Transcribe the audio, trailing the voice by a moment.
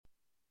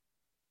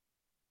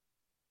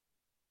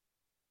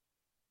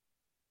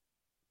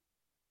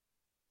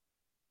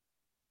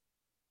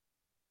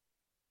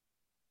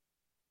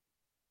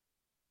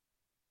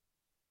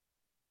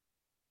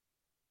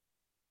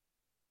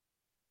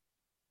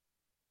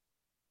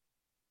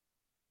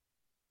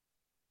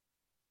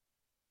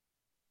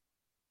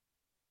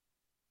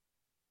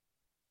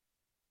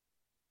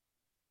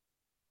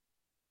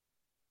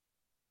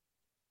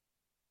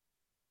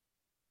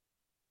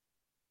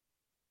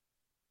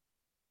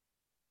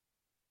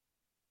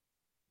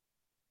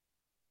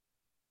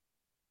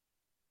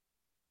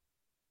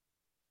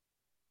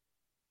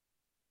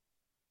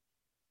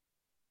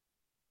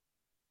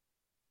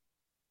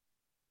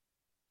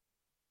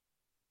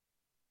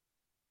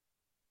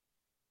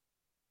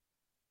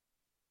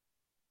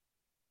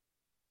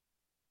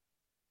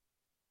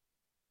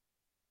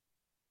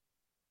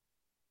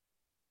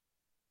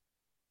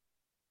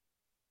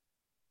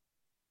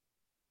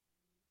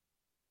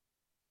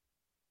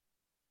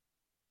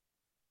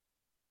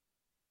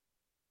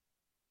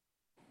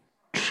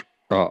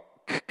Oh.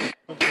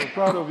 I'm so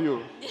proud of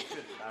you.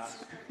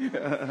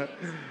 Hey,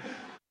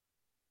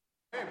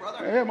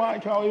 brother. Hey,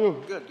 Mike, how are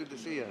you? Good to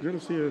see you. Good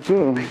to see you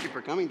too. Thank you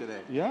for coming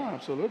today. Yeah,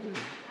 absolutely.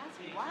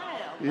 That's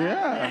wild.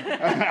 Yeah.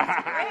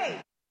 That's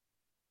great.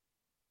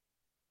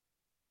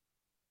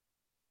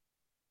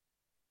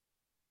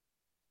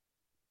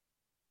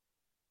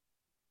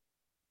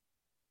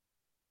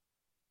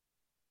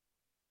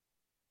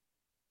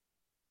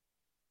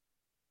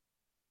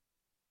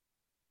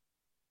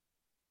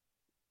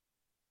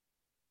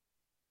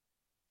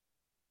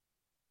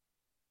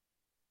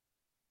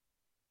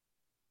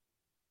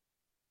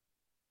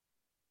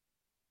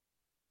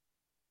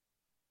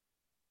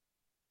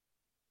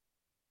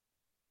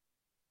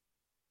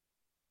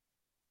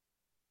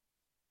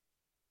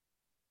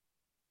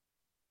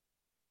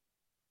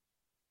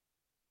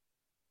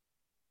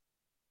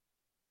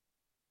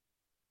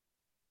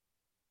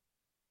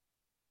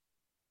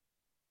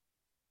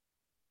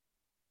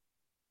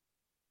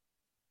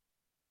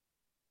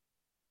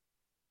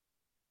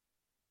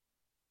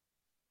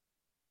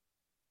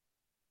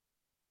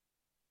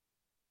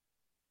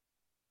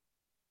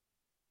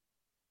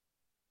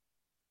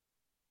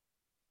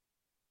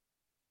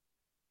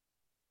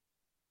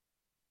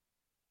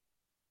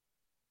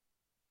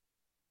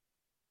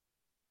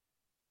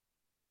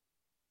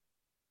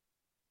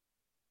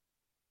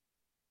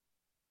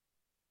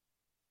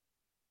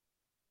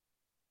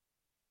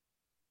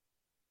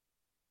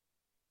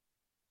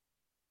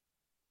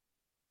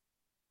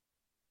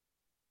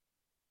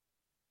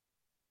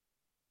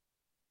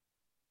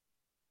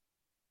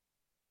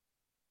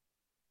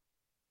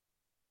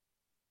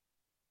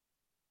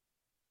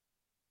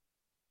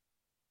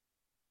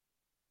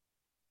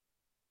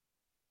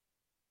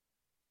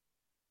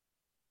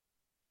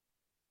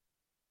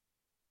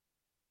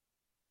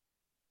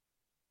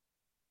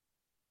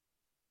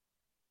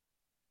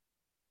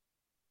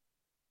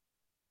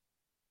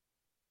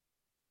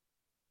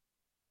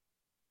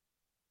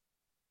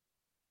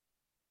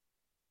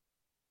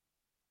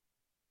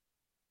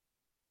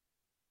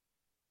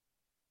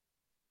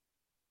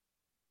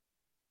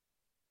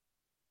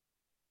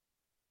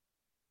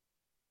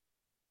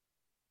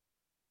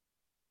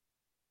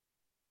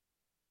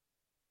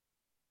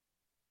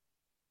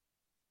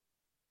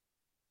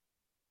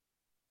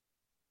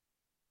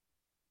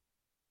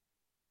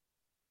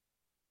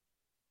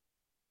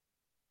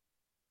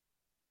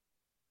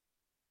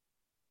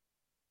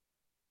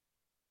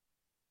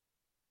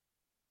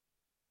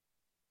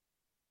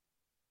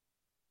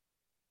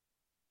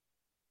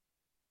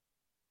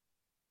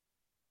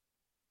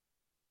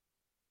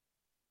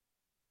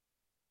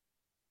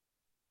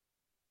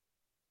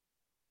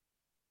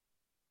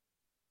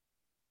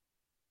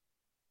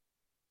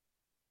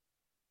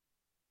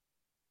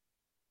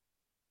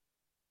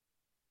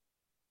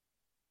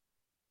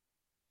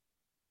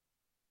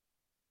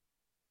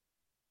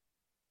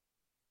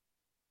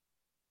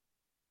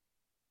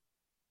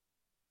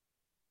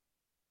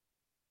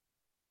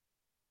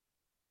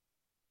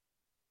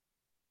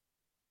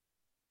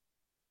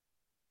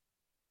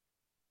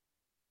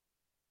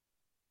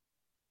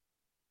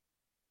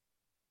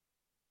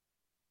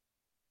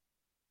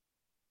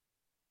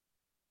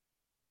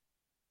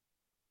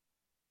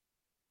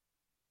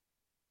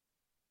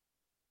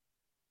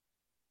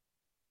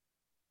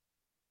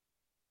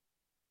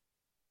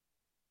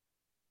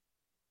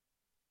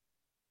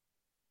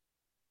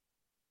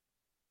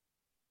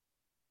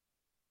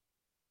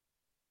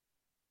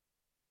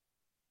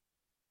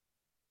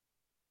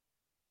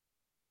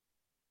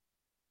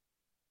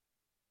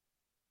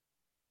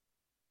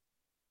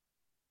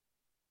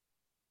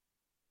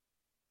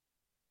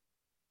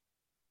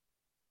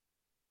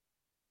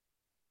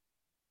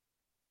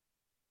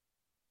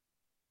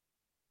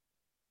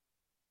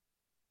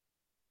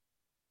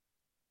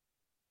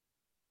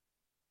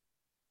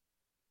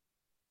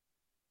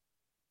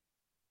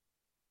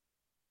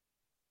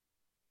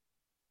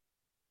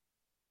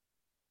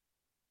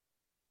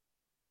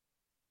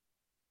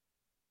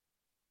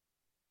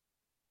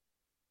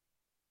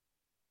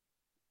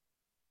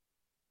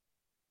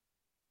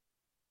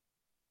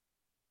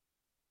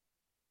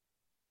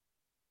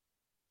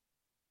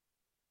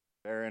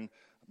 Baron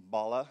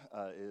Bala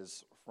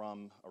is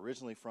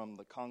originally from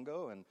the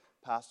Congo and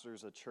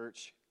pastors a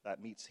church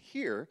that meets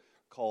here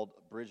called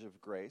Bridge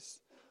of Grace.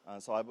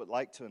 So I would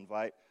like to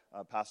invite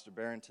Pastor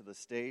Baron to the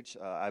stage.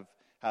 I've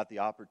had the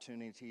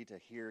opportunity to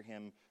hear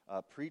him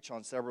preach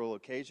on several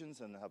occasions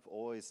and have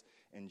always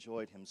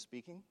enjoyed him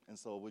speaking. And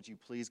so would you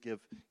please give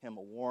him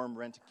a warm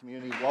Renton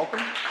community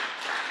welcome?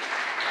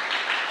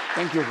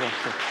 Thank you,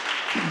 Pastor.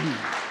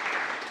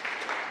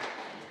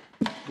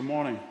 Good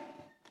morning.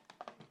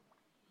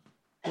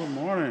 Good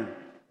morning.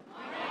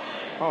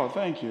 Oh,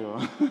 thank you.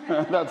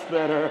 That's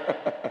better.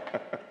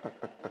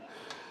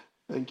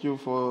 Thank you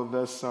for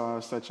this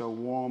such a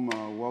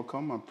warm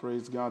welcome. I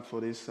praise God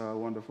for this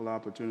wonderful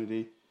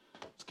opportunity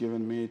it's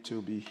given me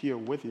to be here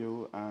with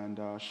you and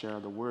share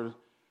the word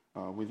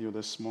with you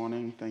this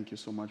morning. Thank you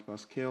so much,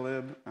 Pastor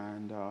Caleb,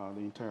 and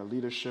the entire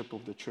leadership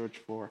of the church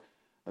for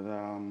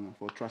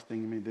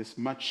trusting me this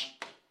much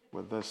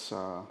with this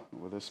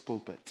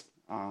pulpit.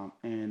 I'd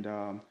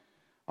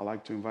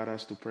like to invite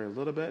us to pray a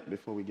little bit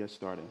before we get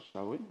started,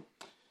 shall we?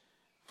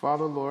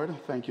 Father, Lord,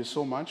 thank you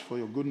so much for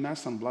your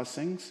goodness and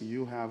blessings.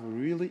 You have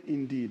really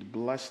indeed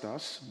blessed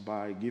us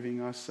by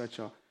giving us such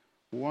a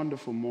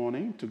wonderful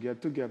morning to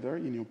get together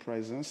in your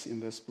presence in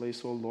this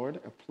place, oh Lord,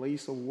 a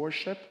place of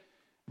worship,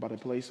 but a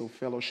place of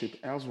fellowship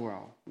as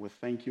well. We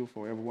thank you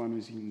for everyone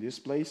who's in this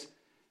place.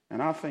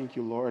 And I thank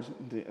you, Lord,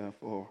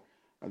 for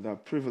the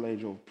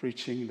privilege of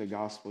preaching the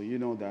gospel. You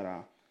know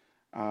that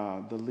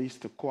the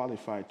least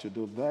qualified to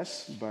do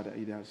this, but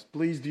it has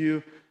pleased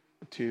you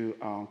to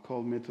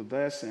call me to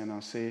this, and I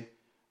say,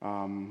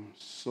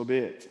 so be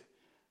it.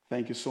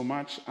 Thank you so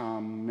much.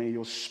 May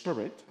your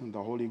Spirit,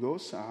 the Holy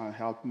Ghost,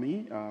 help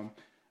me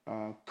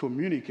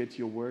communicate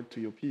your word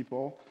to your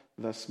people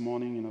this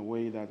morning in a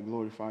way that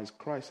glorifies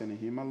Christ and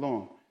Him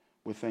alone.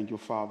 We thank you,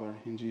 Father,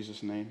 in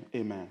Jesus' name.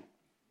 Amen.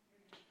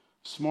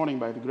 This morning,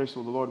 by the grace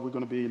of the Lord, we're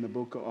going to be in the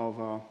book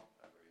of...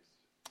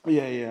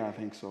 I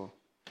think so.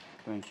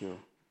 Thank you.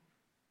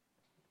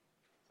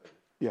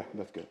 Yeah,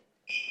 that's good.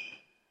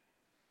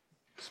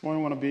 This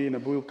morning, I want to be in the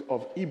book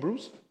of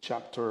Hebrews,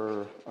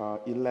 chapter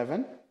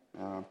 11,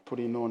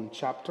 pretty known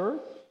chapter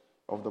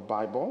of the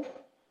Bible.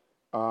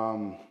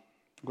 I'm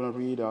going to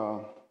read a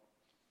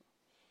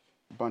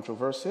bunch of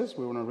verses.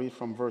 We want to read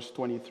from verse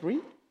 23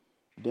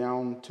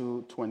 down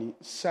to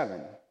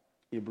 27.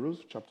 Hebrews,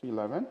 chapter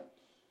 11,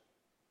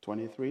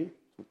 23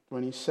 to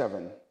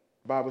 27.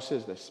 The Bible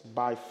says this: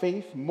 by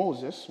faith,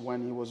 Moses,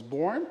 when he was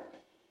born,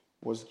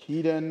 was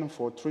hidden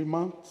for 3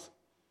 months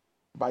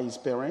by his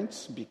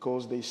parents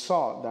because they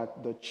saw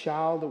that the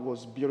child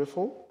was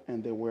beautiful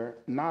and they were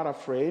not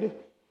afraid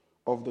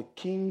of the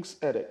king's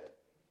edict.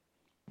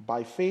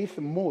 By faith,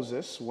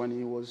 Moses, when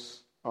he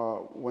was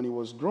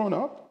grown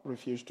up,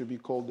 refused to be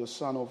called the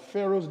son of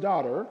Pharaoh's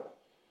daughter,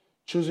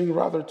 choosing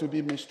rather to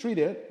be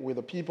mistreated with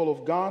the people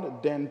of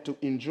God than to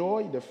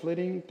enjoy the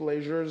fleeting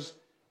pleasures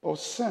of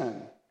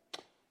sin.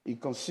 He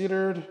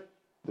considered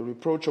the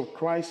reproach of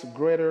Christ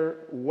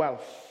greater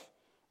wealth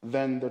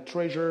than the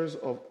treasures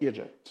of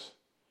Egypt,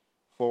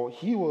 for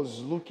he was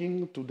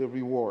looking to the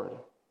reward.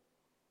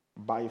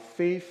 By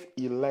faith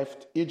he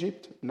left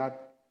Egypt, not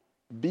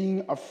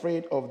being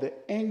afraid of the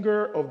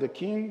anger of the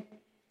king,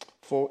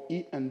 for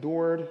he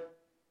endured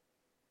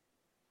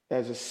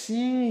as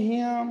seeing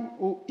him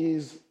who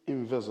is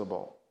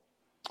invisible.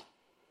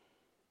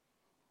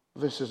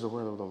 This is the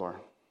word of the Lord.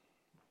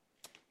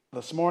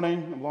 This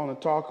morning, I'm going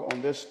to talk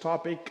on this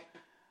topic,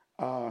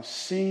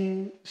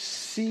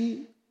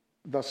 see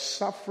the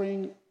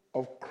suffering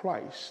of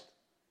Christ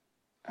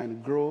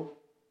and grow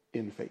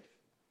in faith.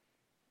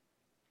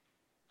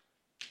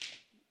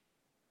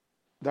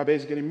 That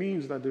basically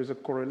means that there's a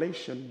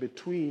correlation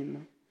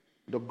between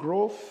the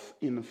growth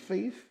in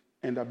faith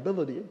and the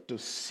ability to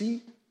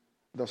see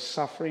the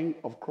suffering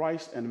of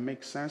Christ and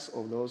make sense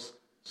of those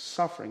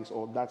sufferings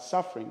or that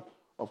suffering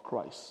of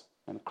Christ.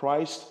 And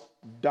Christ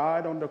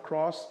died on the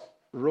cross,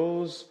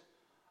 rose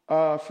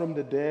from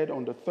the dead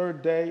on the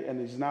third day,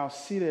 and is now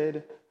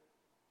seated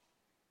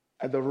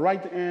at the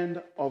right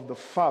hand of the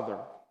Father.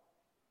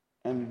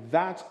 And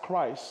that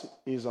Christ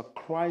is a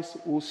Christ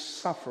who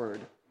suffered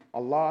a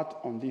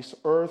lot on this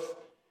earth,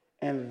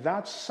 and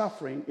that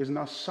suffering is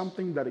not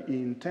something that he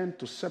intends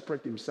to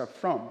separate himself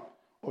from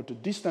or to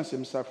distance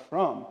himself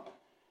from.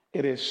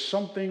 It is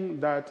something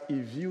that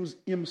he views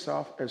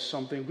himself as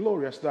something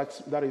glorious.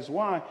 That is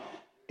why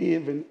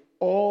even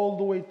all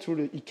the way through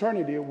the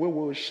eternity,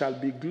 we shall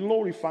be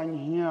glorifying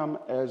him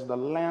as the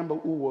Lamb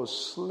who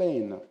was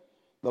slain,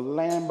 the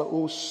Lamb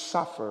who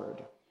suffered,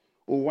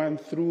 who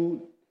went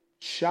through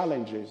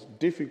challenges,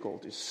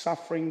 difficulties,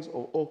 sufferings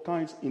of all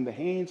kinds in the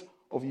hands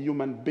of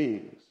human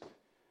beings.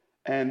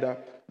 And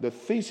the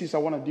thesis I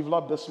want to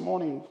develop this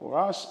morning for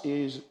us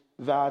is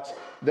that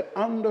the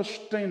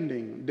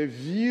understanding, the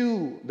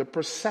view, the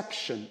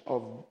perception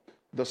of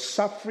the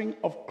suffering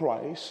of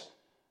Christ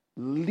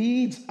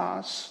leads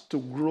us to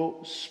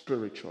grow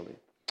spiritually.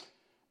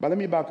 But let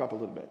me back up a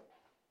little bit.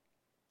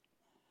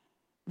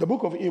 The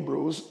book of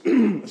Hebrews,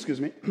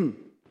 excuse me,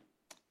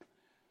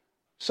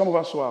 some of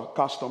us who are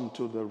accustomed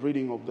to the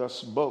reading of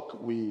this book,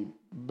 we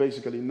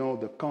basically know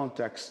the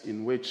context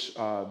in which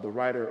the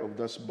writer of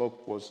this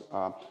book was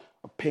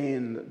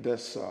penned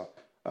this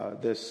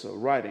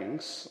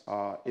writings.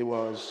 It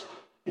was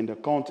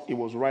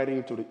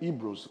writing to the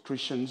Hebrews.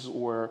 Christians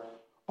were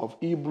of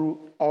Hebrew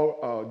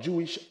or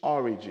Jewish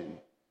origin.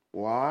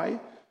 Why?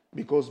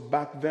 Because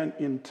back then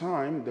in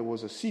time there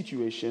was a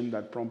situation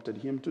that prompted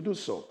him to do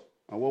so.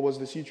 And what was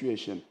the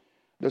situation?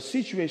 The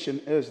situation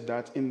is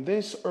that in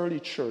this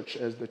early church,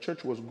 as the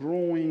church was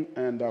growing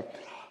and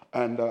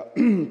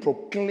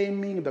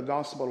proclaiming the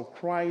gospel of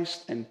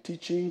Christ and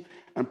teaching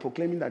and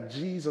proclaiming that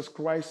Jesus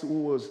Christ,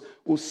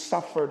 who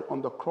suffered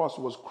on the cross,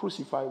 was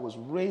crucified, was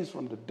raised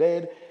from the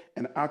dead,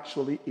 and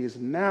actually is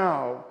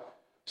now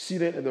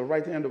seated at the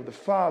right hand of the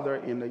Father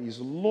and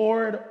is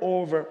Lord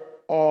over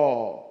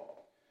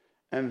all.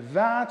 And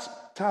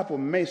that type of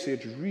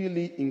message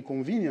really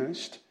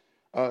inconvenienced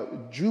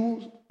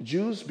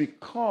Jews,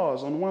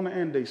 because on one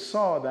hand they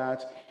saw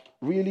that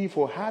really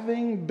for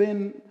having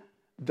been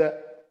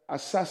the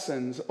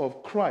assassins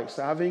of Christ,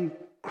 having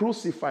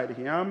crucified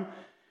him,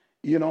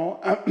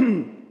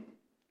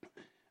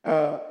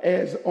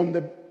 as on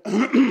the,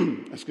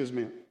 excuse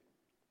me,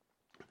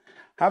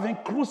 having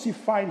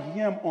crucified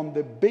him on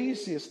the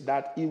basis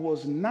that he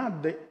was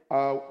not the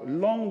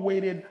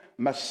long-awaited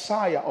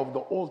Messiah of the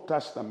Old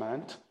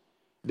Testament,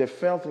 they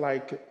felt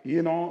like,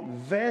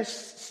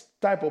 this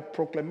type of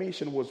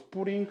proclamation was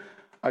putting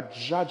a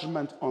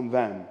judgment on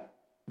them.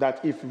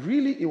 That if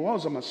really he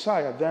was a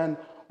Messiah, then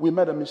we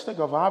made a mistake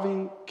of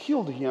having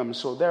killed him,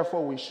 so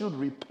therefore we should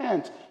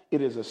repent.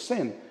 It is a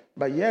sin.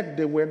 But yet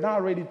they were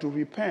not ready to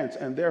repent,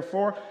 and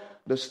therefore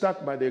they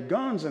stuck by their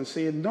guns and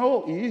said,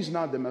 no, he is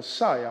not the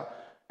Messiah.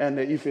 And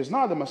if he's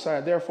not the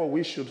Messiah, therefore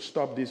we should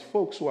stop these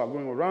folks who are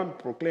going around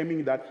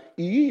proclaiming that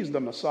he is the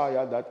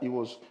Messiah, that he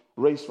was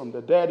raised from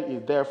the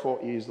dead, therefore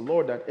he is the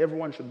Lord that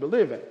everyone should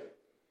believe in.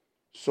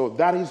 So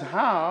that is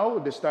how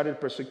they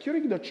started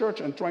persecuting the church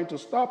and trying to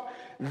stop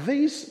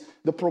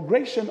the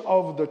progression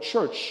of the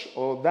church,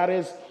 or that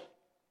is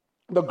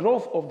the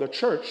growth of the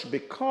church,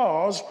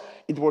 because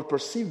it was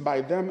perceived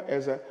by them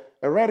as a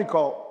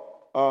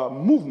radical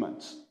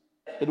movement.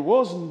 It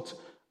wasn't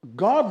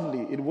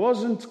godly. It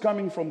wasn't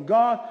coming from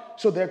God,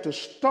 so they had to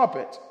stop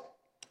it.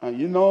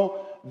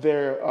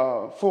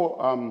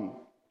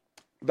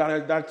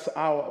 That's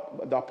how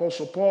the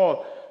Apostle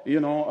Paul,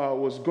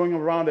 was going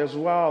around as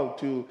well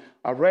to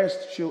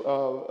arrest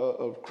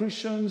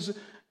Christians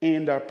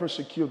and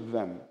persecute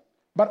them.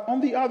 But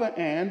on the other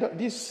hand,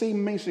 this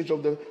same message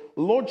of the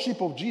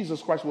Lordship of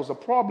Jesus Christ was a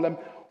problem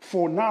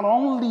for not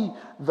only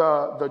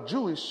the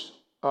Jews,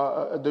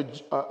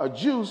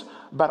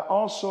 but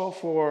also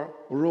for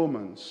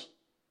Romans.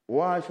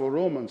 Why for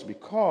Romans?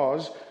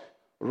 Because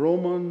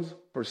Romans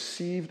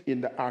perceived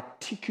in the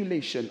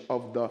articulation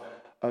of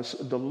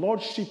the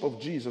Lordship of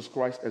Jesus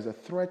Christ as a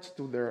threat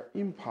to their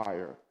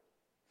empire.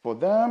 For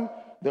them,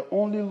 the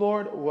only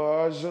Lord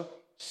was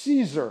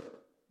Caesar,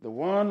 the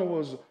one who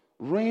was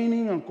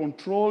reigning and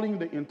controlling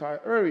the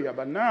entire area.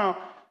 But now,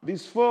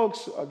 these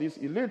folks, these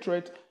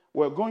illiterate,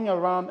 were going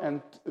around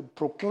and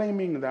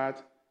proclaiming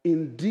that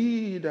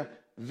indeed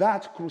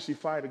that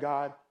crucified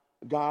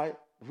guy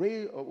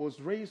was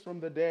raised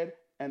from the dead,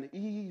 and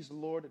he is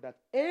Lord that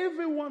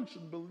everyone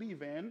should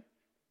believe in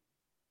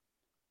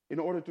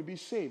order to be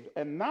saved.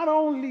 And not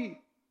only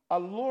a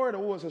Lord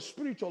who was a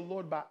spiritual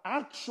Lord, but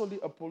actually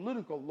a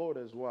political Lord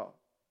as well.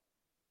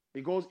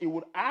 Because he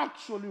would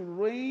actually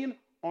reign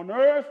on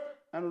earth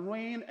and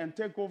reign and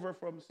take over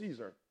from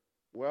Caesar.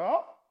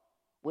 Well,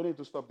 we need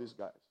to stop these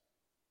guys.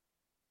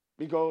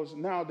 Because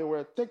now they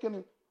were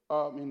taken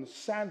in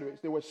sandwich.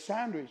 They were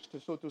sandwiched,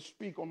 so to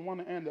speak. On one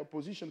hand, the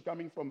position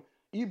coming from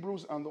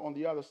Hebrews, and on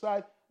the other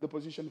side, the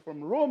position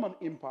from Roman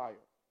Empire.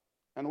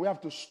 And we have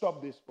to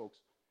stop these folks.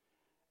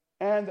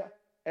 And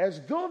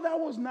as though that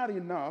was not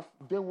enough,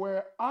 there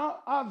were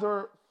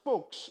other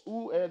folks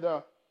who had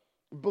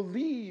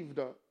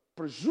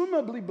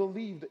presumably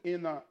believed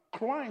in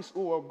Christ,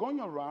 who were going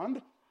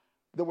around.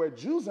 There were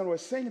Jews and were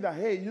saying that,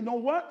 hey, you know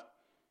what?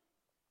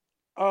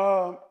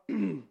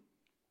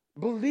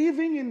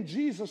 Believing in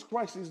Jesus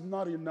Christ is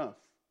not enough.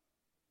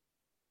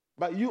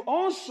 But you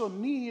also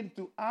need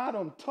to add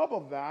on top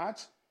of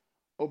that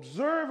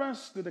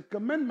observance to the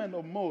commandment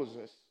of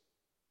Moses.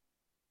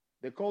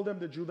 They called them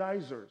the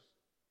Judaizers.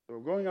 They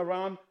were going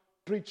around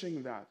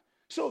preaching that.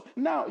 So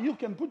now you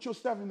can put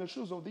yourself in the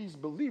shoes of these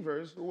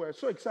believers who are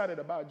so excited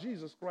about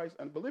Jesus Christ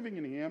and believing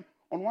in him.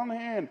 On one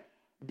hand,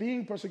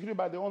 being persecuted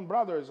by their own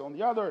brothers, on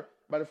the other,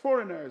 by the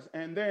foreigners,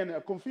 and then a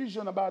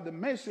confusion about the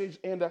message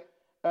and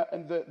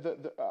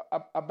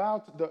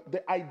about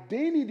the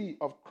identity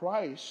of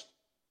Christ.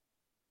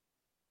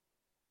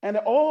 And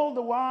all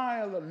the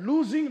while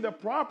losing the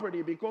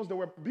property because they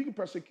were being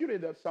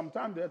persecuted, that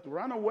sometimes they had to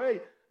run away,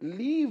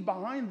 leave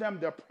behind them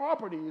their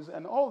properties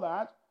and all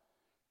that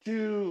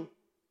to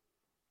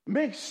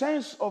make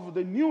sense of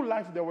the new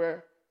life they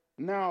were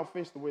now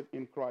faced with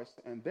in Christ.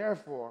 And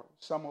therefore,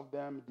 some of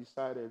them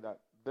decided that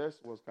this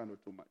was kind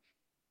of too much.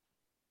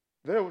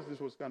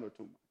 This was kind of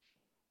too much.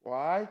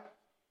 Why?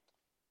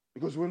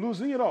 Because we're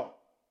losing it all.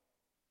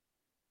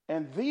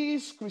 And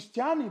this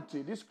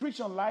Christianity, this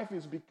Christian life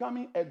is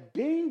becoming a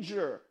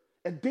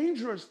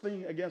dangerous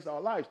thing against our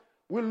lives.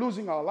 We're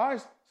losing our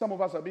lives. Some of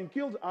us are being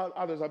killed.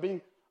 Others are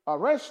being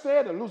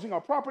arrested and losing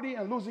our property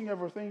and losing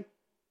everything.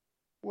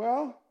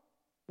 Well,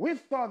 we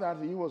thought that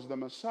he was the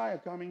Messiah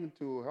coming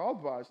to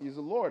help us. He's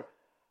the Lord.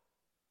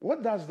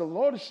 What does the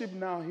Lordship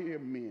now here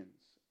mean?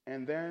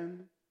 And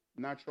then,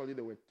 naturally,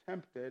 they were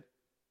tempted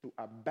to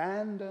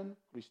abandon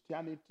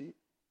Christianity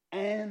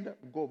and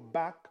go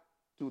back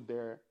to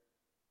their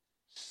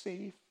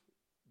safe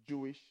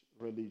Jewish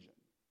religion.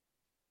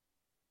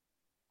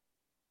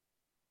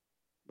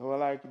 They were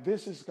like,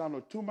 this is kind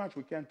of too much.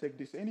 We can't take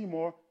this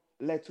anymore.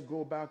 Let's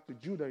go back to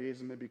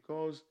Judaism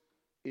because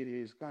it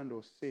is kind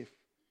of safe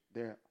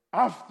there.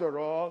 After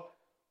all,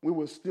 we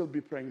will still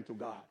be praying to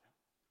God.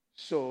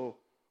 So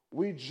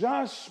we're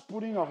just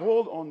putting a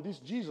hold on this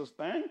Jesus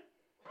thing.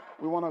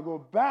 We want to go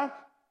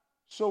back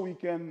so we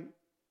can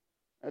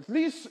at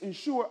least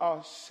ensure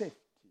our safety.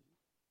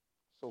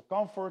 So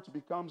comfort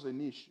becomes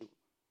an issue.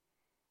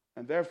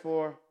 And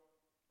therefore,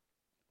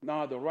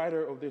 now the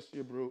writer of this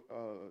the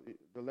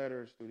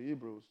letters to the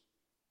Hebrews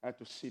had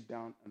to sit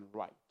down and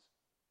write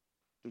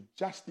to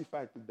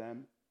justify to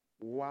them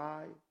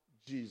why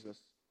Jesus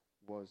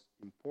was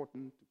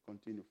important to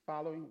continue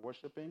following,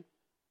 worshiping,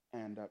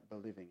 and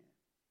believing in.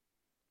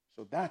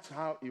 So that's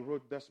how he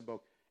wrote this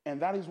book.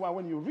 And that is why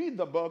when you read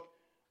the book,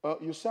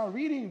 you start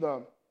reading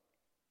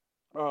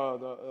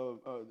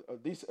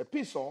this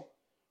epistle.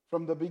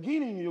 From the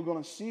beginning, you're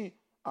going to see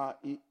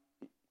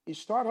he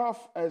start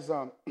off as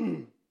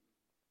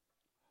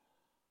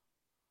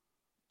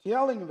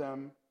telling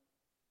them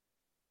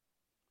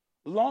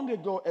long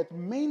ago, at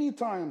many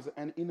times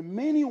and in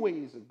many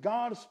ways,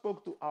 God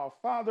spoke to our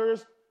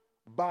fathers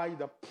by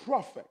the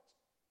prophet.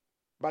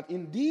 But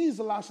in these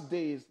last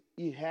days,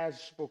 he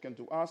has spoken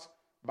to us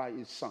by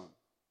his Son,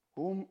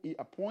 whom he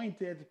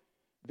appointed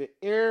the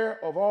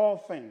heir of all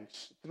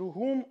things, through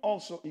whom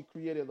also he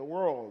created the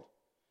world.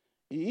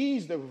 He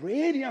is the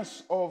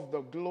radiance of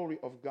the glory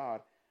of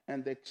God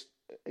and the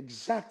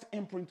exact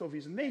imprint of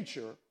his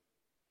nature.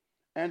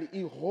 And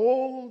he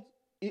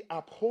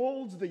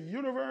upholds the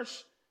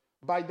universe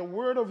by the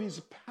word of his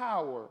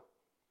power.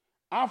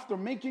 After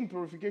making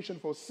purification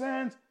for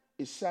sins,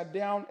 he sat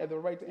down at the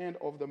right hand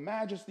of the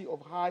majesty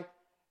of high,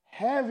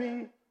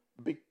 having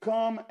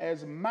become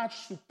as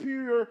much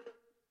superior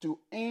to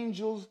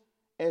angels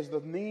as the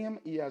name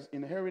he has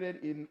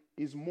inherited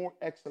is more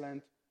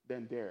excellent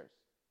than theirs.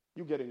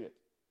 You getting it?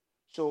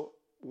 So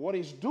what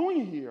he's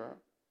doing here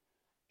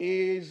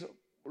is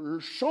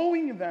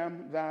showing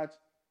them that,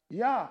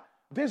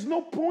 there's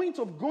no point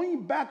of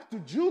going back to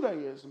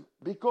Judaism,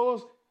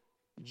 because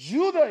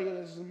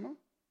Judaism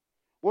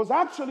was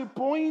actually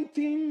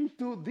pointing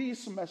to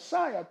this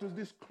Messiah, to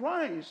this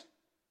Christ.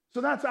 So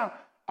that's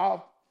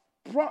our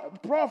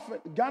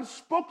prophet. God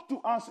spoke to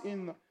us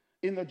in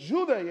the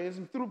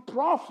Judaism through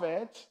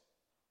prophets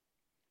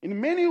in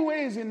many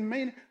ways, in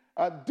many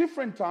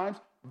different times,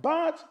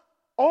 but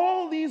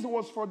all these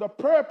was for the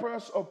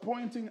purpose of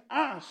pointing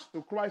us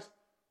to Christ,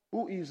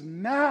 who is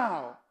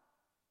now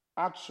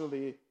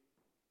actually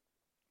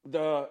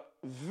the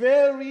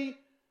very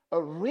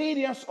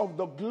radiance of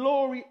the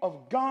glory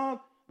of God,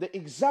 the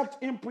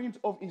exact imprint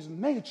of his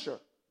nature.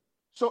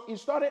 So he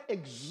started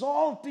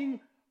exalting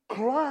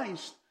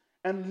Christ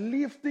and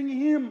lifting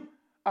him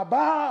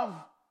above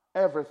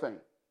everything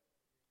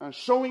and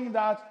showing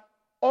that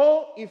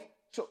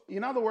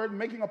in other words,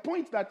 making a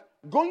point that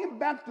going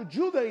back to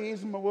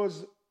Judaism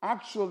was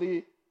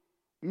actually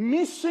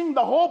missing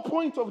the whole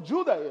point of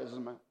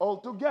Judaism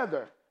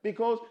altogether,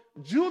 because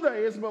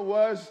Judaism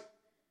was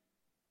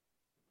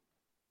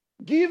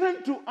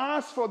given to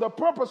us for the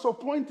purpose of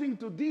pointing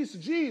to this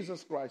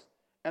Jesus Christ.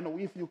 And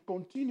if you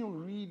continue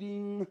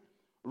reading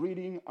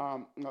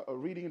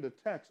the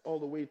text all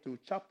the way to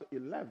chapter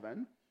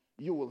 11,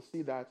 you will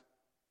see that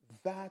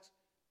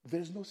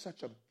there's no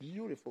such a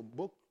beautiful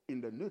book in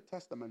the New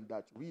Testament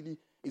that really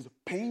is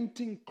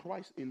painting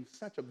Christ in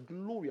such a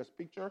glorious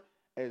picture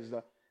as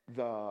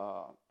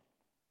the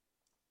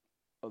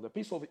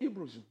epistle of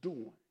Hebrews is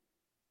doing.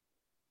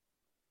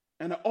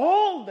 And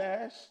all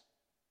this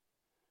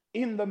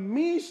in the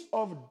midst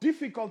of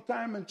difficult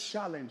time and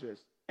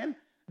challenges. And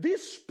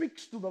this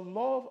speaks to the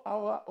love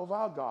of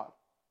our God.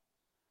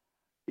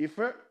 If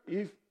I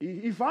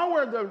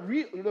were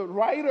the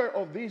writer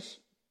of this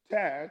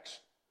text,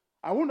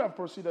 I wouldn't have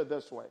proceeded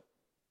this way.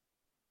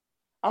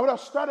 I would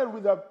have started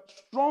with a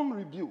strong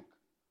rebuke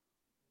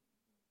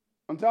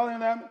and telling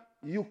them,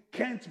 you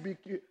can't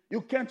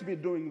be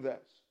doing this.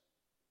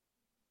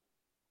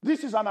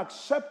 This is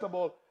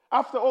unacceptable.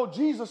 After all,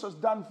 Jesus has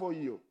done for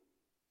you.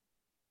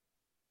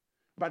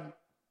 But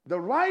the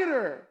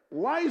writer,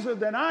 wiser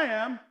than I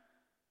am,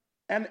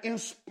 and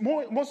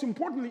most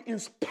importantly,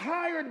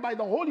 inspired by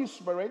the Holy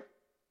Spirit,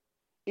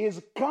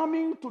 is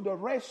coming to the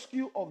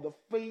rescue of the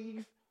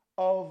faith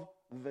of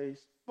these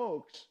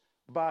folks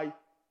by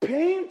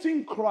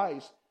painting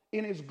Christ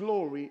in his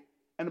glory,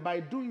 and by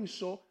doing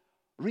so,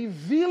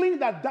 revealing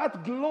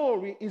that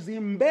glory is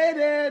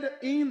embedded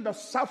in the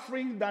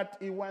suffering that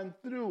he went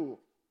through.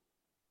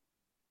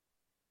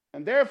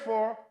 And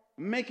therefore,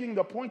 making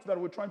the point that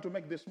we're trying to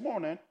make this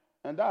morning,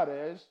 and that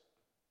is,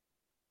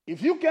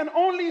 if you can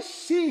only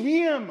see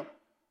him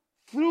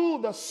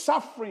through the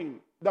suffering,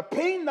 the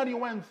pain that he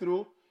went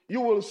through, you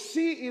will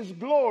see his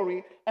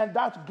glory, and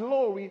that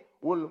glory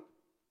will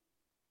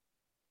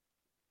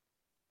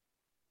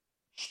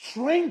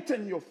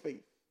strengthen your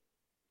faith,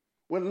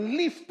 will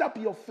lift up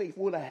your faith,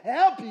 will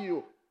help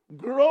you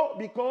grow,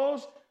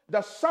 because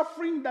the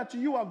suffering that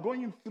you are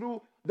going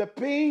through, the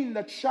pain,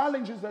 the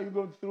challenges that you're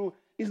going through,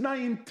 is not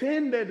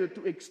intended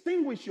to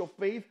extinguish your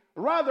faith.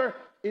 Rather,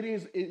 it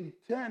is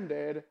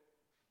intended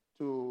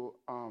to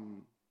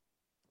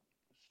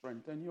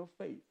strengthen your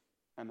faith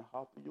and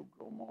help you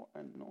grow more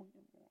and know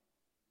him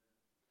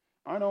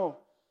more. I know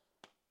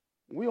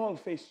we all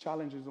face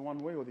challenges in one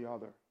way or the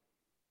other.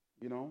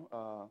 You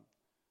know,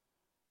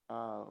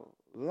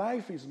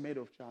 life is made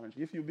of challenge.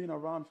 If you've been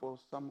around for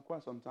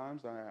quite some time,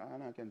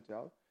 and I can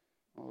tell,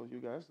 all of you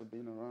guys have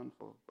been around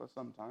for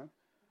some time.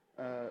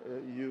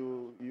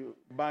 You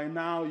by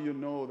now you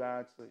know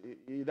that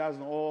it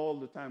doesn't all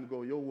the time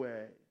go your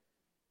way.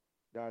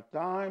 There are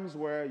times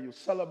where you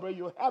celebrate,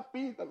 you're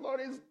happy, the Lord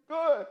is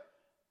good.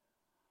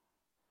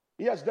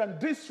 He has done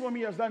this for me,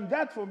 He has done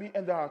that for me,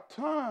 and there are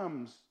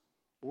times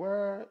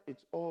where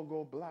it's all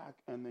go black,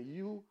 and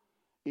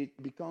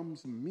it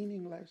becomes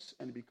meaningless,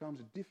 and it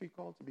becomes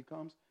difficult. It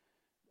becomes,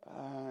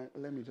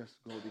 let me just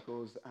go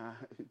because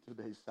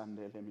today is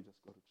Sunday. Let me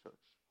just go to church.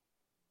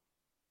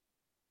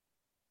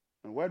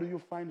 And where do you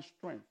find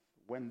strength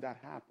when that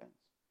happens?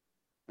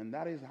 And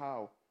that is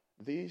how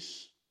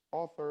this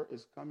author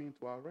is coming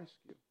to our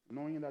rescue,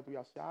 knowing that we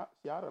are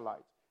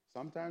Seattleites.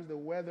 Sometimes the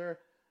weather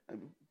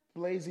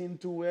plays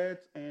into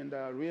it and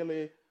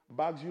really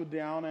bugs you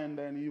down, and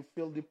then you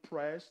feel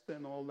depressed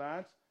and all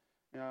that.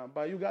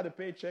 But you got a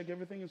paycheck,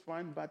 everything is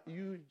fine, but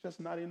you just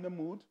not in the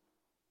mood.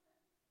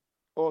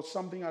 Or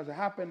something has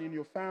happened in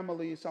your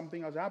family,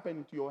 something has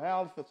happened to your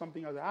health, or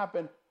something has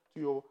happened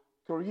to your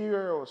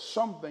career or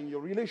something,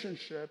 your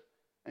relationship,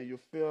 and you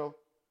feel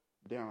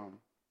down.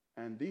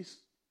 And this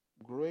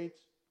great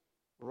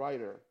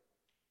writer,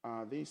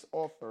 this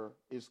author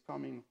is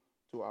coming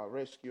to our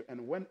rescue.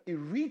 And when it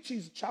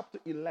reaches chapter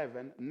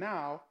 11,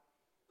 now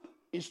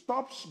it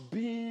stops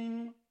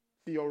being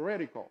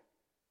theoretical.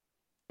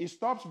 It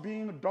stops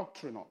being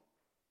doctrinal.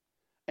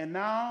 And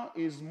now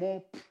is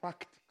more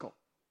practical.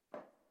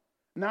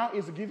 Now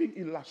it's giving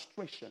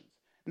illustrations.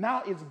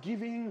 Now it's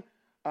giving,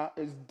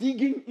 is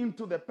digging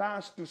into the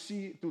past to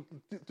see,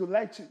 to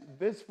let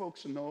these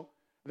folks know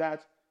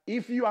that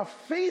if you are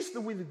faced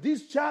with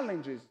these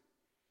challenges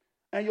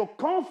and your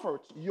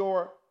comfort,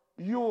 your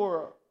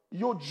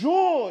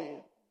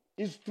joy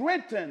is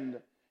threatened,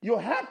 your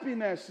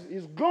happiness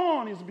is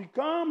gone,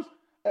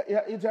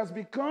 it has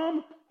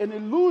become an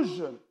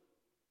illusion.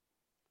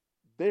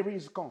 There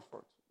is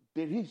comfort.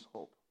 There is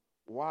hope.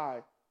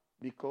 Why?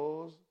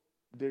 Because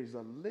there is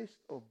a list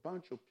of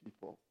bunch of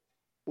people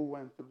who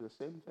went through the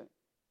same thing.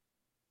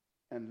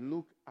 And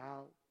look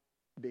how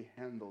they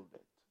handled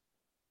it.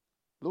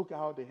 Look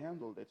how they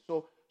handled it.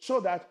 So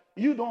that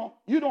you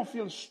don't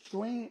feel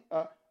strange.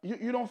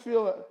 You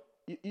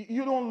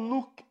don't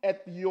look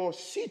at your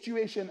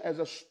situation as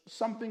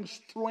something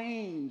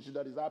strange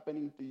that is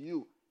happening to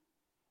you,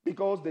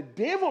 because the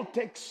devil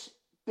takes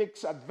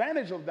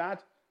advantage of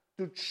that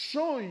to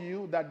show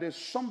you that there's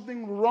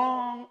something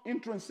wrong,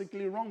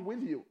 intrinsically wrong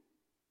with you.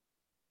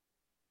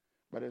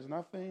 But there's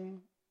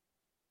nothing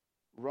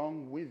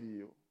wrong with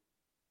you.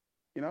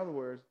 In other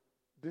words,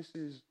 this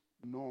is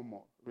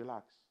normal.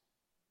 Relax.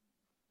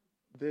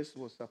 This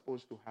was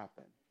supposed to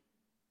happen.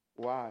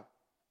 Why?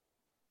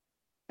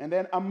 And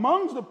then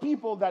amongst the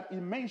people that he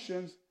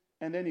mentions,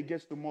 and then he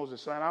gets to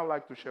Moses. So, and I would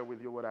like to share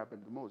with you what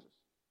happened to Moses.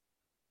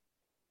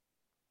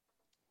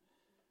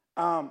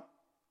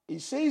 He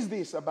says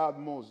this about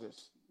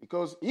Moses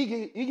because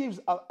he gives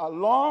a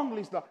long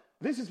list.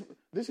 This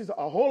is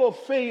a hall of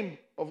fame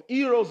of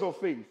heroes of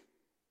faith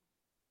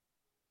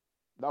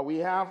that we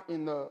have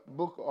in the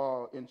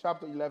book, in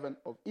chapter 11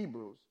 of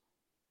Hebrews.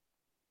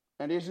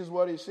 And this is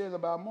what he says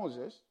about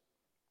Moses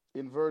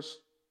from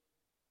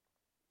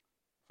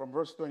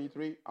verse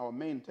 23, our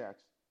main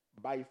text.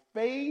 By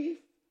faith,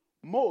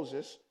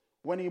 Moses,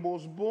 when he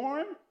was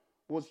born,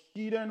 was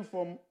hidden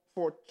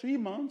for 3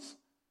 months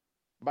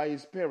by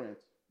his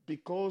parents,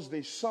 because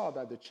they saw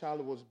that the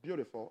child was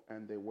beautiful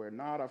and they were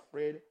not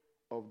afraid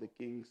of the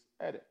king's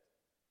edict.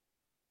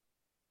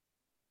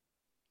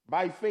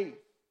 By faith,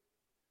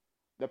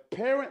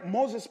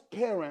 Moses'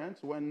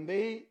 parents, when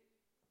they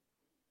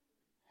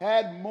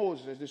had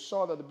Moses, they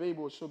saw that the baby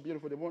was so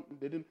beautiful,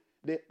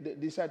 they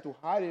decided to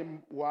hide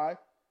him. Why?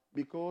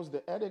 Because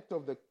the edict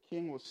of the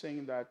king was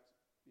saying that,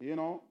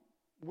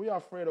 we are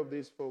afraid of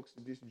these folks,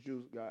 this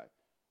Jews guy.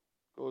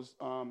 Because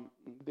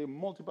they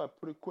multiply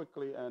pretty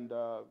quickly, and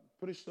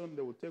pretty soon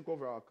they will take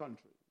over our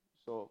country.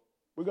 So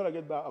we're going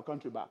to get our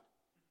country back.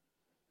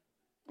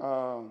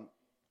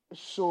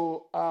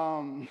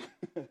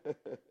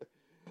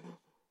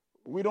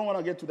 We don't want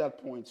to get to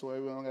that point, so we're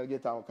going to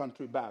get our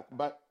country back.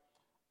 But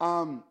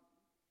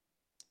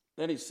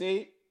then he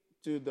say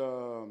to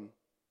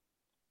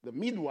the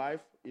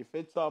midwife, if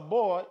it's a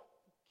boy,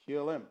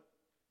 kill him.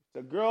 If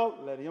it's a girl,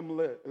 let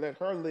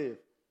her live.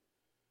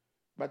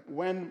 But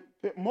when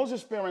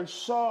Moses' parents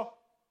saw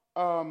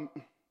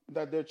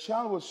that their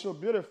child was so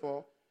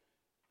beautiful,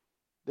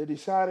 they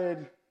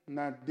decided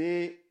that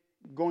they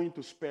going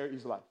to spare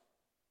his life.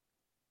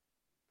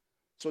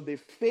 So the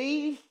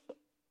faith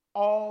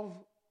of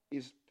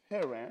his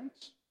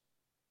parents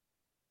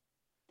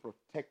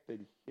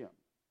protected him,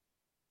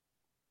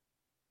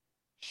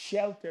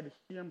 sheltered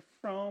him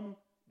from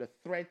the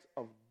threat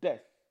of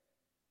death.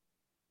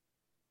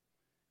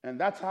 And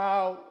that's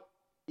how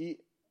he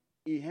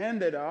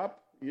ended up,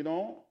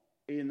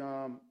 in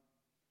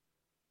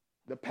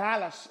the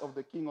palace of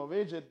the king of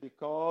Egypt,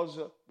 because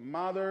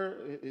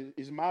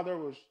his mother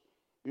was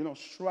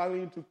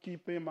struggling to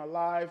keep him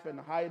alive and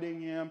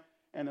hiding him.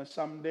 And then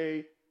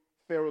someday,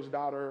 Pharaoh's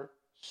daughter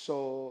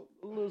saw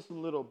this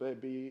little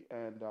baby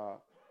and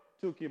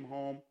took him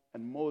home.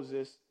 And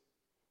Moses,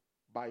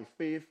 by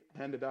faith,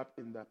 ended up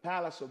in the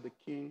palace of the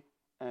king.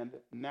 And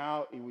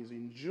now he was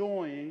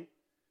enjoying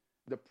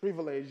the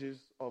privileges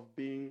of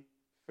being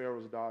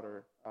Pharaoh's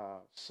daughter's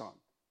son.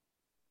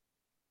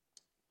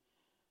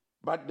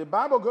 But the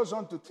Bible goes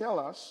on to tell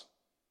us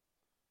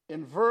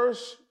in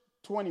verse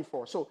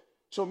 24.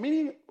 So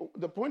meaning,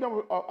 the point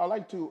I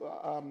like to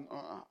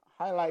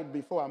highlight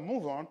before I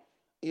move on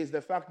is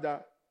the fact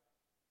that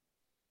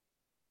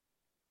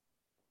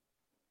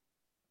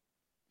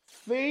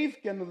faith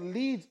can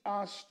lead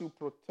us to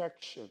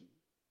protection,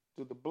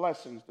 to the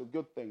blessings, to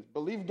good things.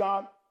 Believe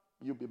God,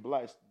 you'll be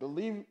blessed.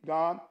 Believe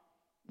God,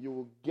 you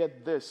will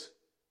get this,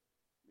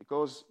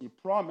 because He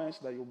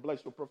promised that you'll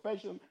bless your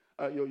profession,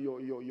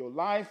 your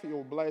life,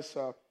 you'll bless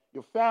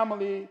your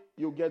family,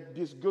 you'll get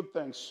these good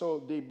things. So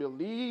they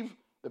believe,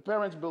 the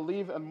parents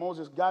believe, and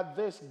Moses got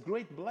this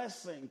great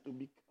blessing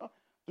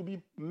to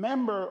be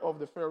member of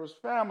the Pharaoh's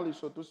family,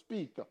 so to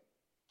speak.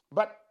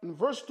 But in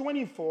verse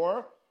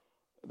 24,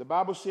 the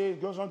Bible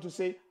goes on to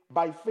say,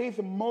 by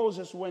faith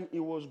Moses, when he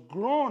was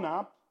grown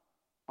up,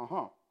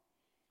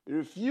 he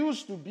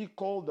refused to be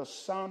called the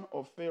son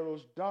of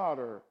Pharaoh's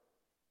daughter,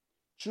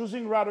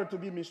 choosing rather to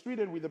be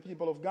mistreated with the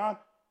people of God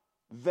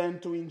than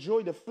to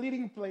enjoy the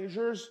fleeting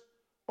pleasures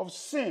of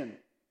sin.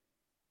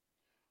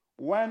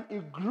 When he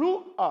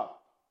grew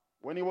up,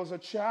 when he was a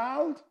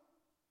child,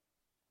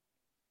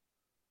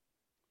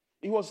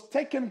 he was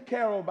taken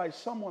care of by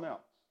someone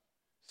else.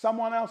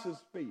 Someone else's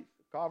faith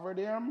covered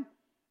him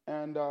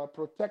and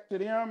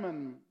protected him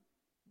and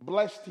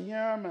blessed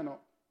him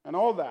and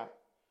all that.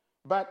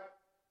 But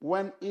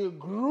when he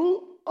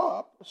grew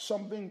up,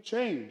 something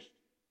changed.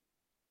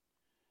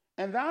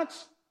 And that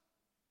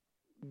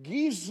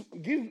gives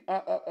me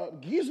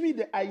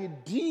the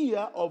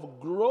idea of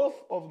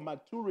growth of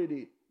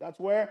maturity. That's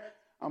where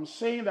I'm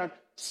saying that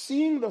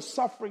seeing the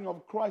suffering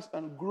of Christ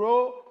and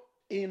grow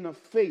in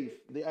faith.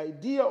 The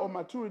idea of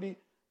maturity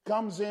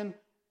comes in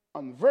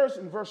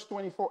verse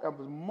 24 of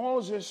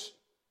Moses.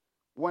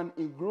 When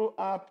he grew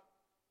up,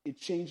 he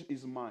changed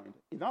his mind.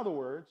 In other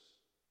words,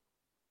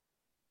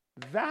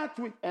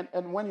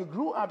 and when he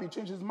grew up, he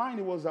changed his mind.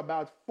 He was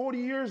about 40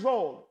 years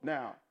old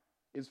now.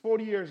 He's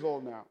 40 years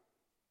old now.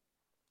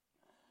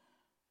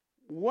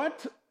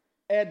 What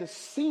had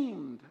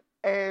seemed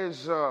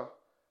as a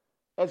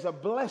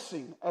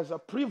blessing, as a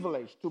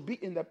privilege to be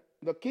in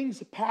the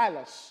king's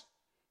palace,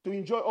 to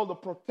enjoy all the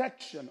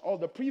protection, all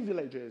the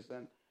privileges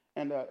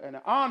and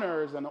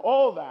honors and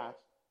all that,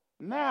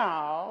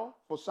 now,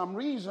 for some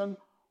reason,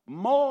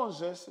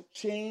 Moses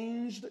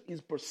changed his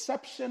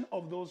perception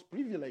of those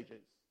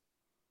privileges.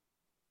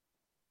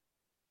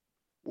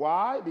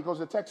 Why? Because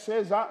the text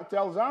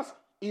tells us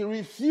he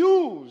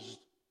refused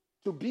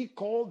to be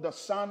called the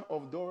son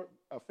of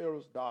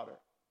Pharaoh's daughter.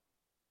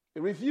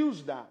 He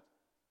refused that.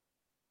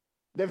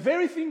 The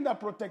very thing that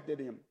protected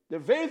him, the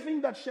very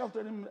thing that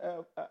sheltered him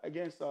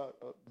against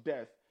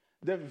death,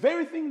 the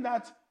very thing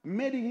that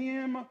made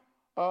him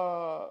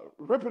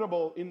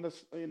reputable in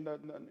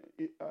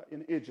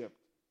Egypt,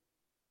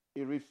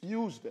 he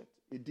refused it.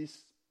 He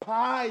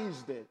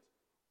despised it.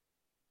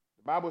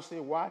 The Bible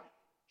says why?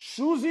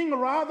 Choosing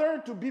rather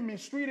to be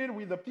mistreated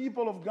with the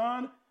people of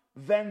God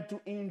than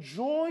to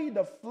enjoy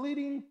the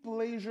fleeting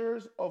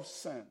pleasures of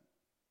sin.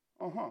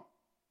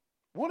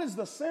 What is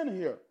the sin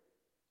here?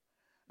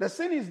 The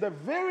sin is the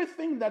very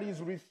thing that he's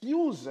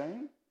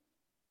refusing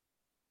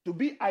to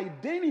be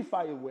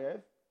identified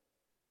with.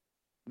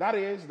 That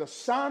is the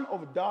son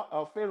of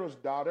Pharaoh's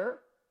daughter.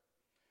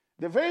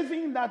 The very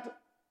thing that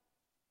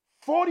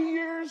 40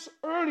 years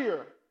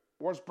earlier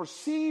was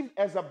perceived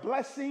as a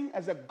blessing,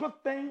 as a good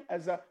thing,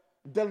 as a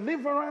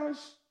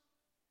deliverance,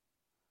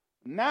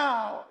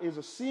 now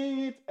is seeing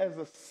it as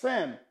a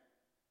sin.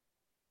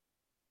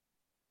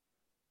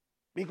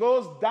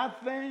 Because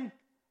that thing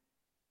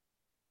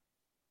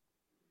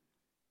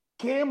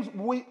came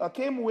with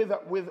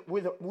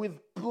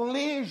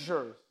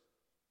pleasures.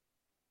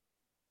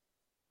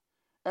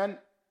 And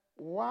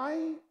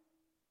why?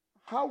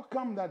 How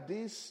come that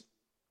this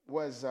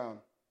was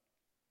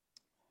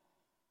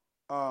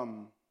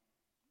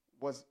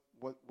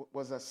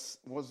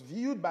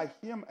viewed by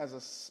him as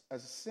a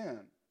sin?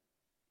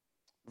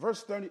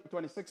 Verse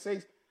 26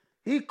 says,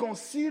 he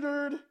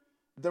considered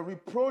the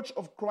reproach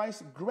of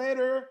Christ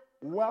greater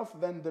wealth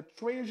than the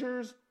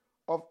treasures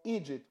of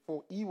Egypt,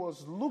 for he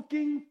was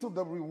looking to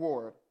the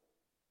reward.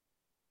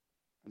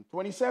 And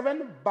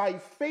 27, by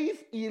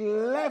faith he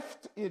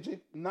left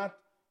Egypt, not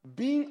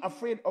being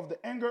afraid of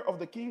the anger of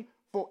the king,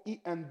 for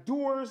he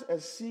endures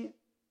as seeing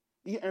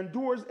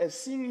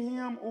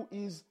him who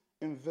is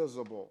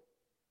invisible.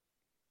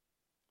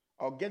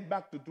 I'll get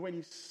back to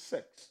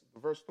 26,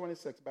 verse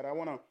 26, but I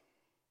want to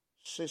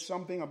say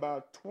something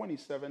about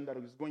 27 that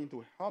is going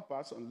to help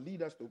us and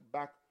lead us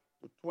back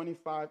to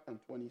 25 and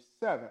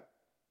 27.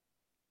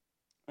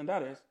 And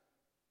that is,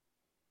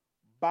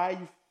 by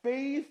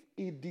faith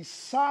he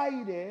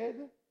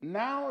decided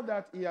now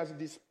that he has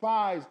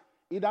despised,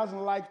 he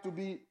doesn't like to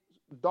be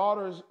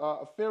Pharaoh's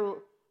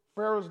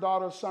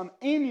daughter's son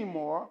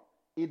anymore,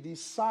 he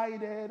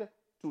decided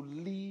to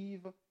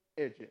leave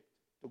Egypt,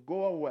 to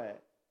go away.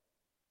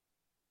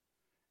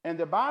 And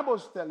the Bible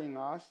is telling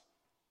us,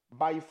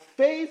 by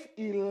faith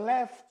he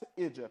left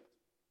Egypt.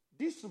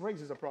 This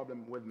raises a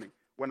problem with me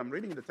when I'm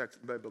reading the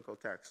text, biblical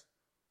text.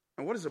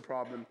 And what is the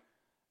problem?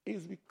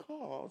 Is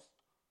because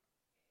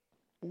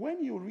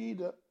when you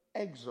read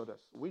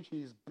Exodus, which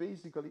is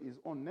basically his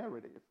own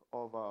narrative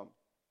of,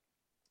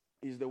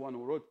 he's the one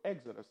who wrote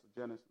Exodus,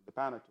 Genesis, the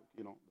Pentateuch,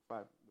 the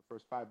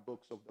first 5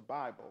 books of the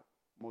Bible.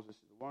 Moses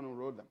is the one who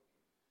wrote them.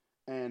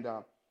 And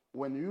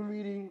when you're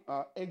reading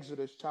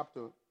Exodus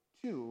chapter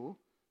 2,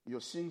 you're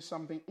seeing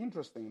something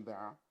interesting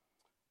there,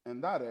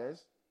 and that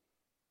is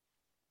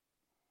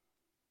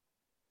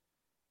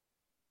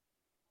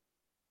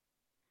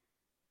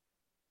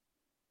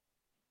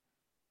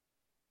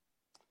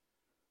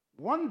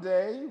one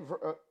day,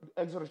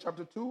 Exodus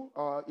chapter 2,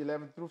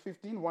 11 through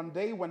 15, one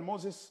day when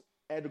Moses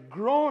had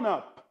grown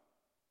up,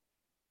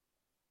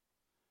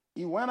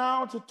 he went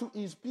out to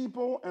his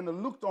people and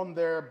looked on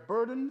their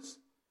burdens,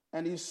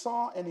 and he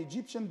saw an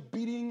Egyptian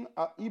beating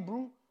a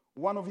Hebrew,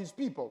 one of his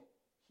people.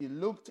 He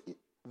looked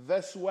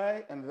this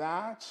way and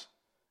that,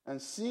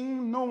 and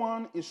seeing no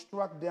one, he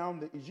struck down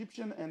the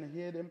Egyptian and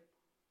hid him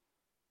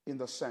in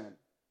the sand.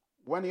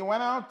 When he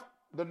went out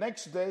the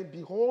next day,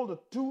 behold, the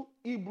 2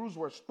 Hebrews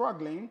were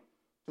struggling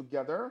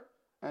together,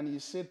 and he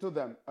said to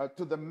them,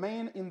 to the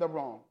man in the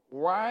wrong,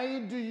 "Why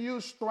do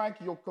you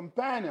strike your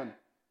companion?"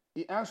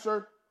 He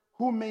answered,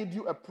 "Who made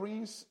you a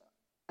prince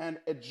and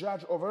a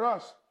judge over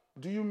us?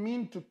 Do you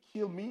mean to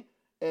kill me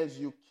as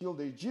you killed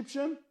the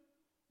Egyptian?"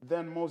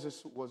 Then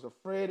Moses was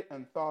afraid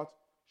and thought,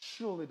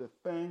 "Surely the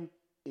thing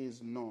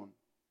is known."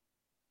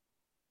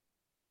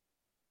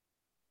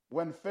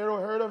 When Pharaoh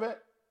heard of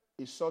it,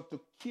 he sought to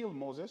kill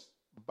Moses,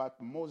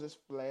 but Moses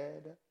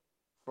fled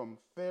from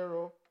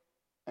Pharaoh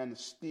and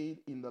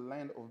stayed in the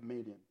land of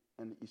Midian,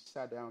 and he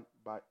sat down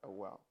by a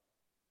well.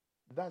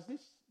 Does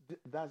this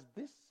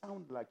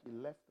sound like he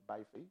left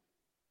by faith?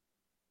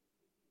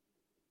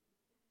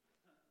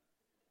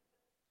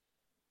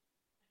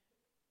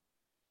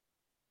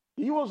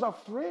 He was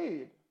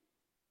afraid.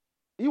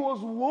 He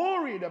was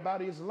worried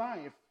about his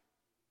life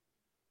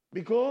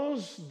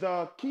because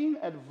the king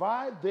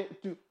advised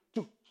to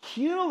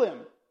kill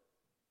him.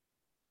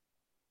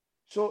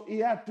 So he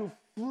had to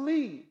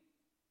flee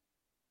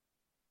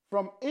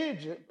from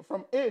Egypt,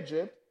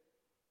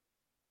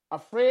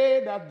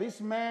 afraid that this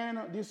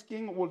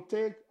king will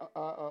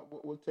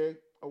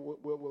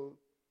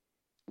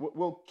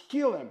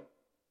kill him.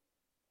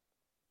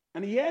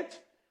 And yet,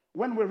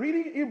 when we're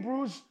reading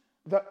Hebrews,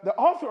 the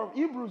author of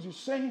Hebrews is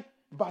saying,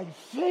 by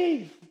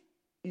faith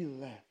he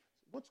left.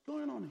 What's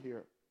going on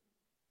here?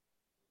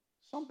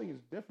 Something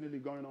is definitely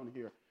going on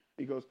here.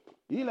 Because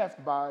he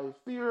left by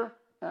fear,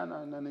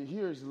 and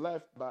here is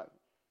left by.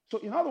 So,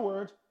 in other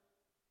words,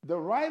 the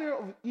writer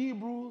of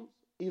Hebrews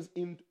is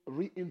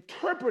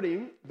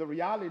reinterpreting the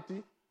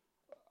reality.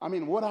 I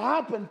mean, what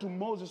happened to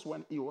Moses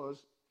when he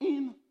was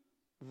in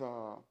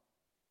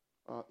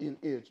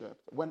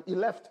Egypt, when he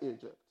left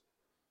Egypt.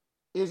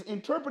 Is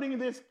interpreting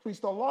this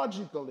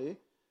Christologically,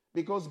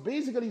 because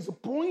basically he's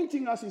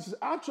pointing us, he's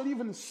actually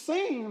even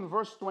saying in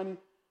verse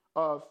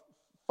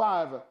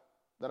 25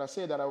 that I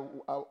say that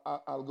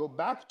I'll go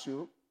back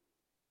to,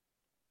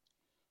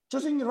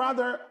 choosing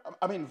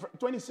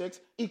 26,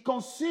 he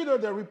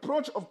considered the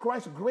reproach of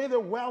Christ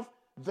greater wealth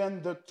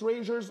than the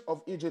treasures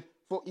of Egypt,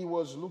 for he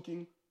was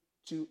looking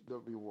to the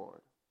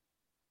reward.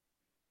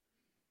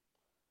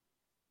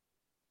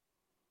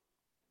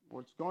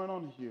 What's going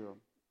on here?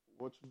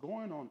 What's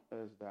going on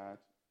is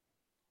that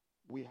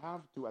we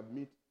have to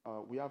admit,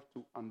 we have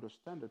to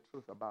understand the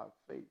truth about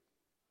faith.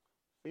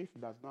 Faith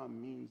does not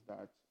mean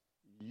that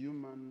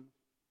human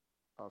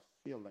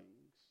feelings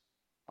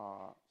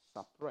are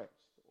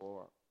suppressed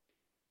or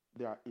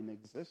they are in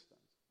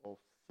existence or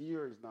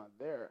fear is not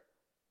there.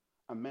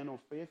 A man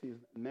of faith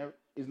is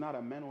not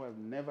a man who has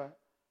never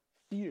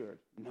feared.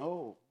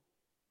 No.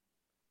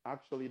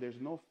 Actually, there's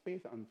no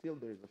faith until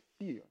there's a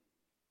fear,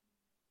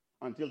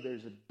 until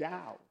there's a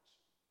doubt.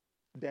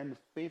 Then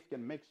faith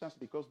can make sense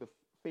because the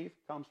faith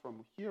comes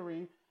from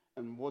hearing,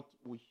 and what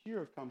we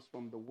hear comes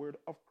from the word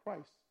of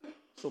Christ.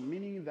 So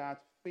meaning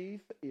that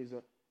faith is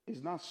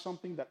not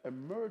something that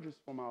emerges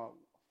from our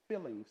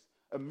feelings,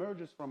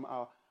 emerges from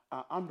our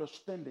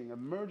understanding,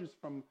 emerges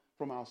from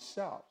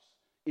ourselves.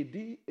 It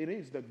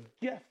is the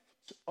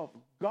gift of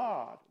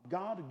God.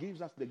 God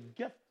gives us the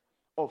gift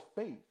of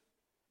faith.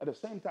 At the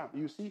same time,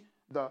 you see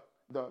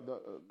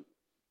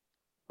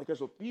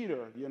because of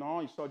Peter, he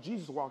saw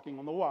Jesus walking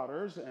on the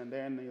waters, and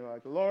then he's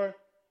like, "Lord,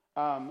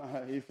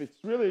 if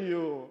it's really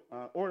you,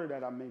 order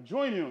that I may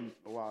join you in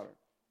the water."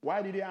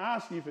 Why did he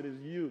ask if it is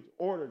you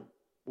ordered?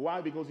 Why?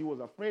 Because he was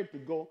afraid to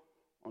go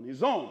on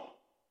his own,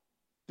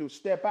 to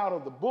step out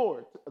of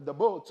the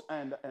boat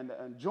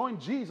and join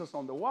Jesus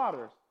on the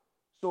waters.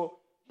 So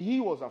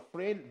he was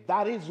afraid.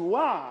 That is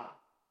why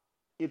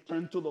he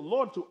turned to the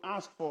Lord to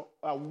ask for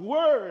a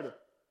word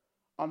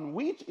on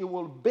which he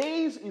will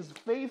base his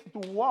faith to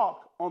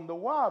walk on the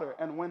water.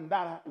 And when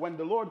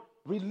the Lord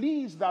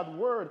released that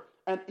word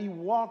and he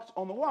walked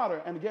on the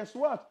water, and guess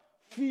what?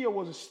 Fear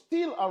was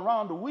still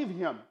around with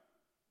him.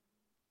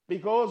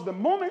 Because the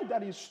moment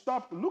that he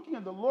stopped looking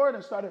at the Lord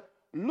and started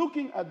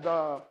looking at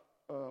the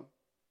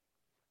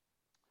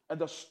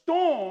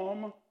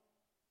storm,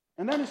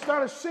 and then he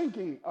started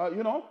sinking,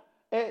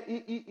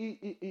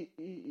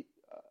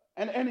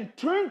 and he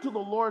turned to the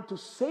Lord to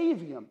save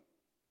him.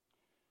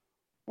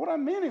 What I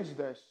mean is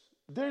this: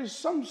 there is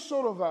some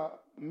sort of a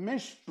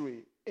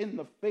mystery in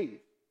the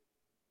faith.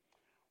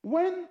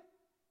 When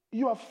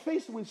you are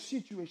faced with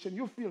situation,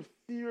 you feel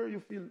fear, you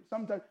feel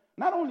sometimes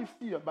not only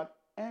fear, but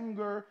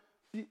anger,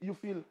 you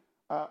feel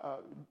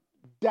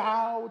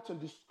doubt and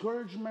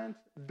discouragement.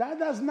 That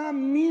does not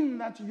mean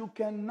that you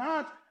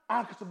cannot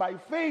act by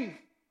faith.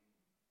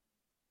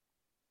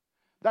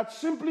 That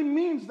simply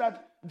means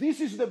that this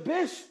is the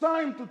best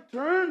time to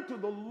turn to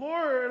the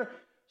Lord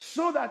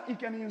so that He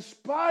can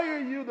inspire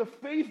you the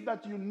faith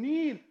that you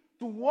need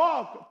to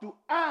walk, to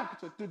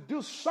act, to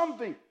do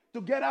something,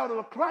 to get out of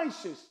a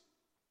crisis.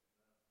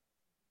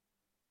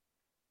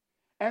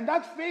 And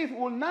that faith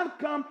will not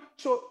come,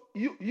 so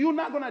you're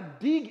not going to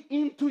dig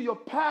into your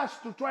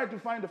past to try to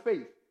find the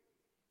faith.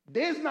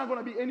 There's not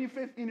going to be any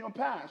faith in your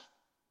past.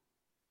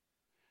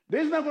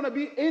 There's not going to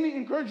be any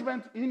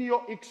encouragement in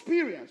your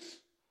experience.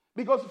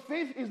 Because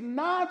faith is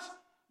not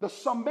the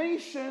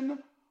summation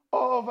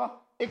of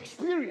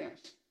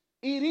experience.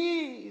 It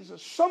is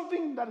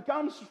something that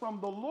comes from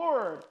the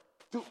Lord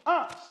to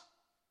us.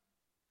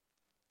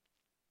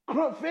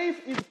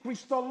 Faith is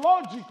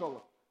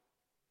Christological.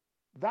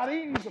 That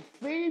is,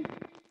 faith,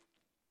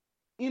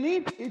 in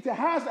it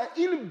has an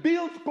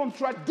inbuilt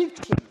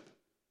contradiction.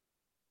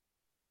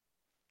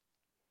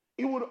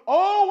 It will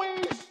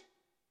always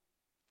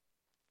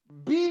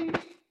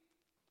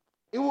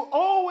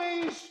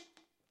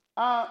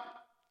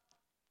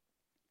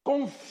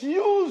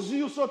confuse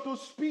you, so to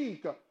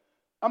speak.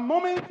 A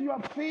moment you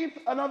have faith,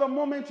 another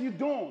moment you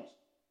don't.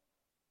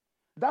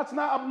 That's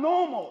not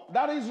abnormal.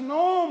 That is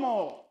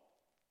normal.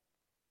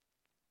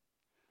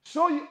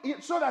 So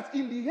that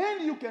in the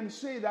end you can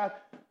say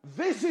that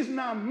this is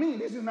not me,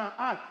 this is not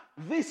I,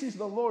 this is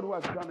the Lord who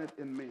has done it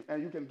in me,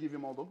 and you can give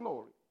Him all the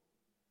glory.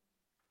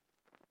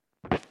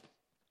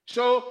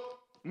 So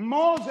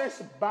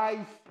Moses, by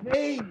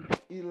faith,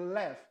 he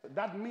left.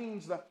 That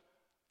means that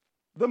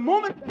the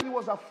moment that he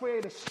was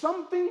afraid,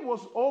 something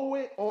was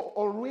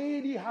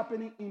already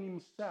happening in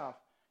himself,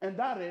 and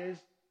that is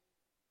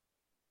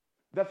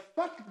the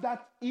fact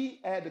that he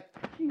had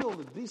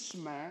killed this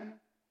man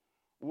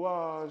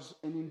was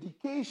an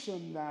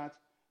indication that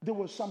there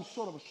was some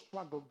sort of a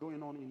struggle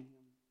going on in him.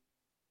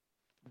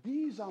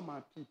 These are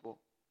my people.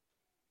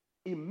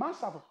 He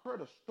must have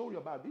heard a story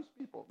about these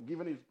people,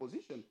 given his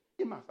position.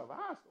 He must have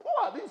asked, who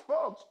are these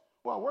folks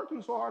who are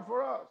working so hard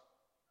for us?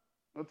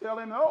 They'll tell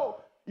him,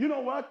 oh, you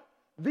know what?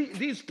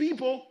 These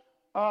people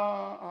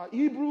are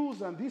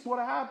Hebrews, and this is what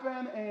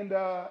happened. And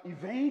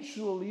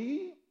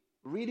eventually,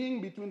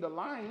 reading between the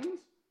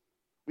lines,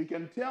 we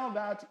can tell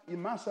that he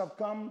must have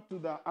come to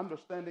the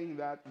understanding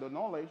that the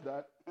knowledge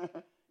that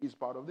he's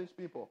part of these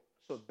people.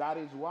 So that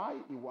is why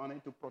he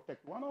wanted to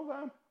protect one of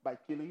them by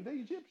killing the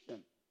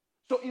Egyptian.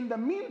 So in the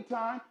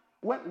meantime,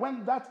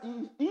 when that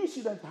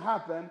incident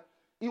happened,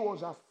 he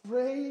was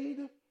afraid.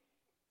 At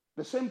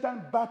the same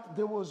time, but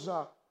there was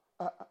a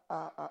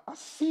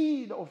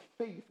seed of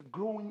faith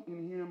growing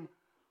in him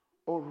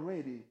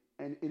already.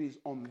 And it is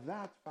on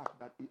that fact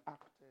that he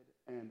acted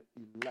and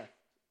he left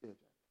Egypt.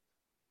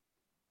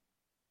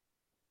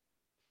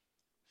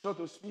 So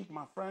to speak,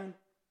 my friend,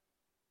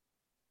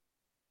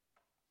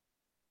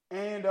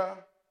 and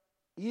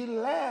he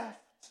left.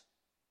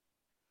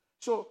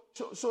 So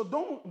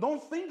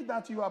don't think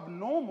that you're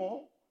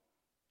abnormal.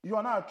 You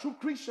are not a true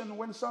Christian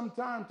when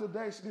sometime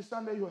today, this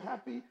Sunday, you're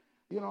happy,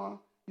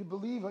 you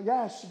believe,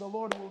 yes, the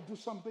Lord will do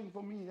something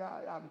for me.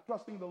 I'm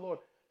trusting the Lord.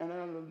 And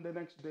then the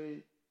next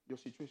day, your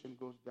situation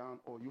goes down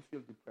or you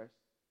feel depressed.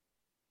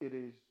 It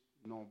is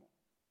normal.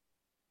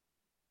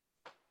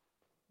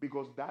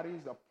 Because that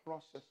is a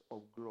process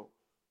of growth.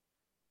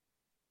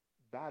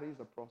 That is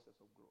a process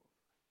of growth.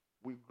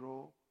 We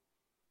grow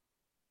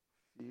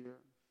fear,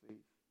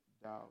 faith,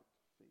 doubt,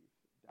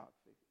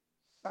 faith,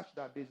 such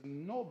that there's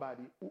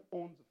nobody who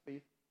owns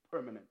faith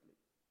permanently.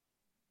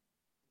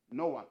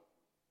 No one.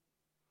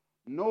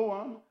 No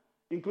one,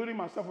 including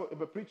myself,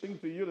 preaching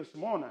to you this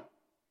morning.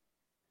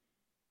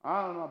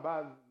 I don't know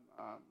about,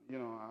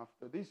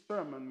 after this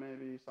sermon,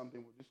 maybe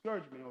something will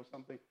discourage me or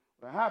something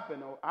will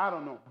happen, or I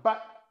don't know.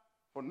 But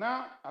for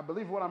now, I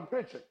believe what I'm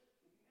preaching.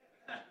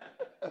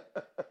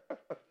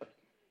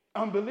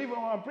 I'm believing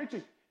what I'm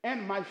preaching.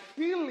 And my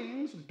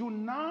feelings do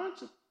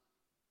not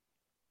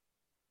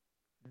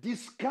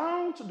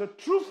discount the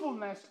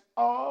truthfulness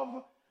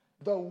of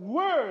the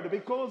word,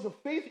 because the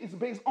faith is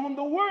based on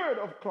the word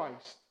of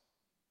Christ.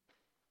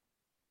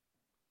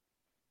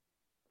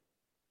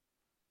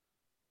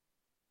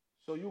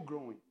 So you're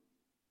growing.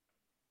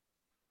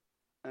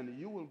 and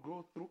you will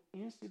grow through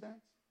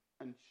incidents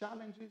and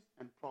challenges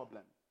and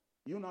problems.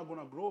 You're not going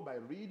to grow by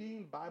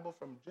reading Bible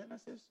from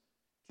Genesis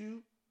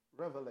to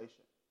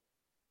Revelation.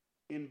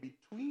 In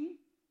between,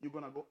 you're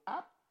going to go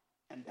up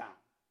and down.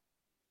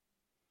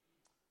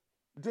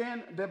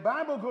 Then the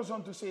Bible goes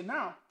on to say,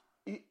 now,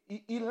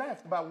 he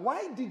left, but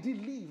why did he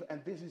leave?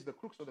 And this is the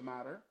crux of the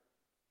matter.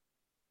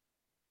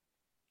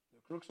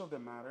 The crux of the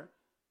matter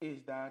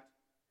is that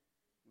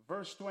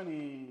verse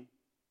 20,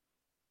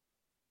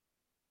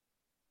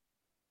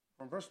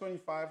 from verse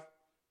 25,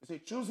 it says,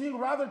 choosing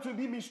rather to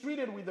be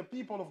mistreated with the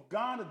people of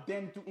God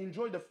than to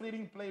enjoy the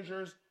fleeting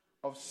pleasures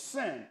of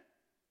sin.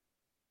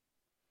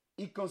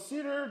 He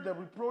considered the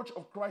reproach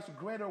of Christ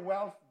greater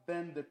wealth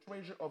than the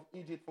treasure of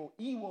Egypt, for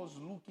he was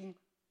looking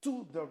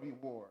to the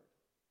reward.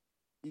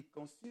 He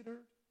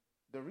considered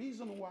the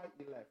reason why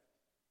he left.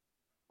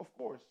 Of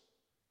course,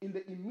 in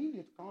the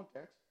immediate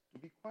context, to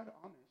be quite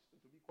honest,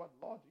 to be quite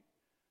logic,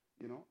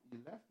 he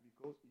left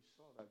because he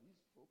saw that these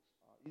folks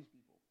are his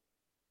people.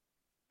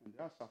 And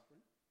they are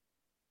suffering.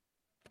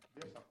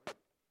 They are suffering.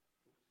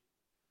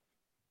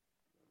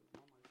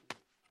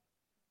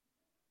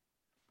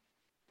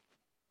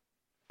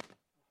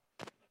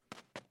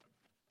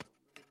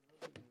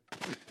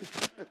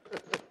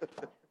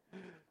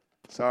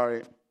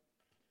 Sorry.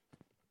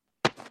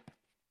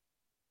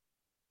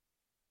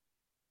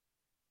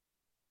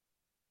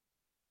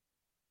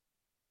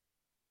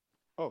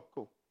 Oh,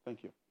 cool.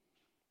 Thank you.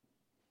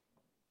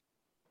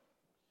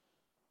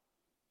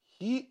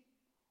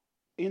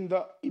 In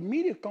the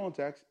immediate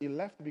context, he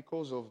left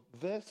because of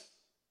this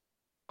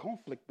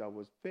conflict that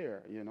was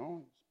there,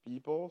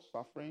 people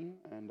suffering,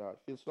 and I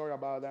feel sorry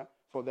about that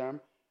for them.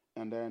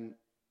 And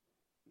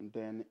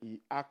then he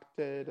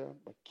acted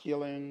by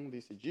killing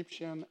this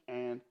Egyptian,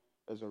 and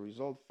as a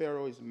result,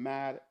 Pharaoh is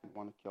mad and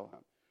want to kill him.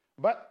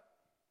 But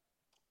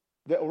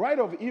the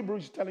writer of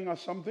Hebrews is telling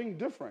us something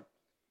different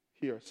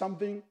here,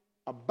 something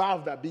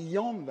above that,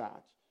 beyond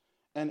that.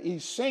 And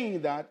he's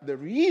saying that the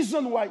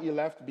reason why he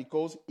left,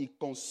 because he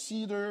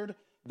considered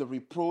the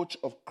reproach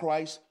of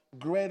Christ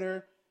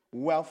greater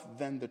wealth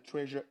than the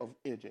treasure of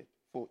Egypt,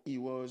 for he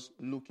was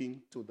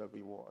looking to the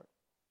reward.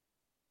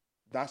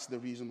 That's the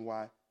reason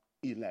why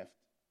he left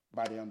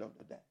by the end of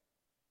the day.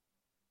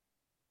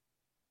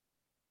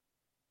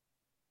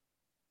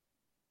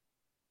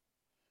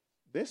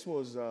 This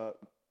was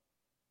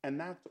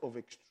an act of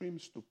extreme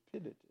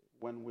stupidity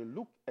when we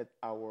look at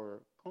our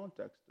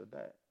context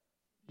today.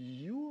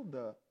 You,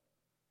 the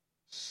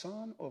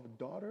son of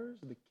daughters,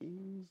 the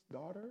king's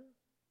daughter,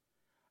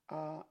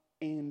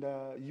 and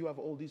you have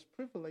all these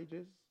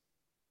privileges,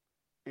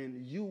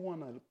 and you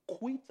want to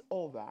quit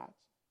all that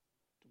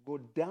to go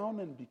down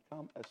and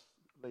become a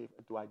slave,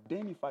 to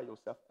identify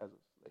yourself as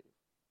a slave.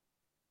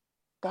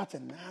 That's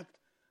an act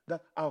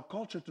that our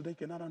culture today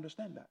cannot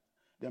understand that.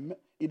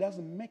 It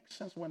doesn't make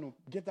sense when we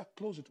get that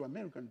closer to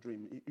American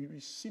dream.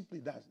 It simply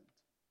doesn't.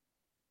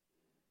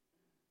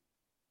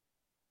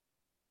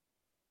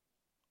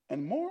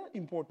 And more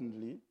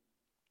importantly,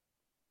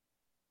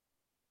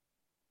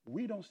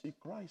 we don't see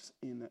Christ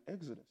in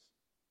Exodus.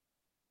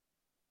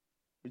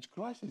 Which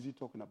Christ is he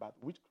talking about?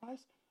 Which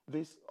Christ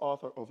this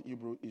author of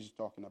Hebrew is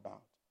talking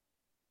about?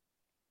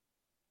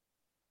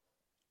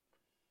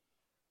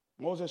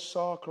 Moses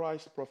saw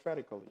Christ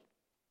prophetically.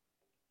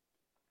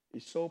 He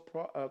saw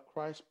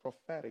Christ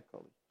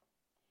prophetically.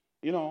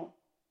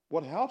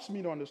 What helps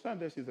me to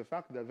understand this is the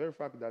very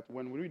fact that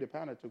when we read the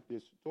Pentateuch,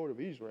 the story of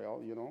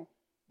Israel,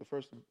 the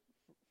first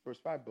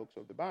 5 books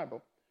of the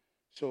Bible,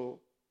 so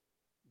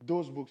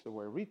those books that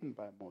were written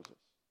by Moses.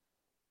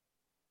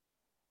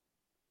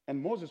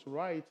 And Moses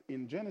writes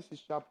in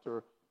Genesis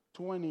chapter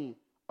 20,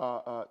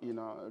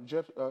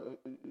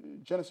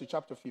 Genesis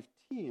chapter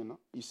 15,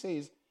 he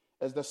says,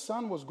 as the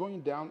sun was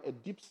going down, a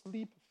deep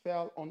sleep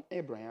fell on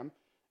Abraham,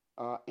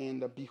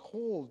 and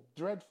behold,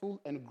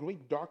 dreadful and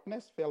great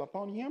darkness fell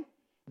upon him.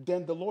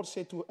 Then the Lord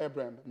said to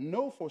Abraham,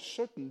 know for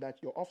certain that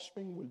your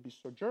offspring will be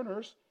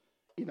sojourners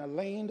in a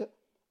land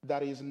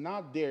that is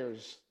not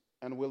theirs,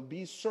 and will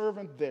be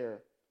servant there,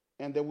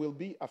 and they will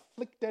be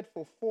afflicted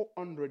for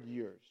 400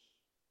 years.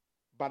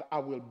 But I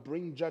will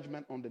bring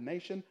judgment on the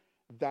nation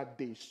that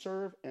they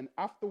serve, and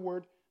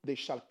afterward they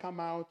shall come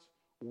out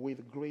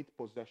with great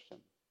possession.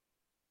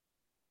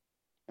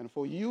 And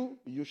for you,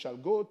 you shall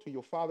go to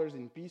your fathers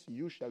in peace.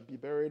 You shall be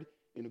buried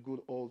in a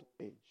good old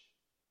age.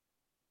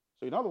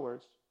 So in other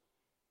words,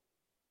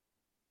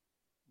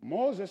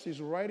 Moses is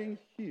writing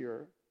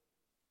here,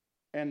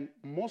 and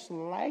most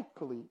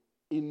likely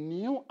he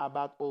knew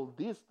about all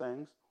these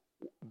things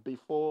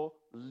before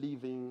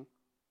leaving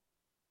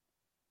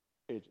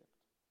Egypt.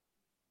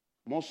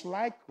 Most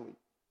likely.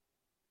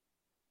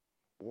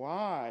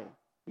 Why?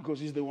 Because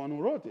he's the one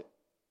who wrote it.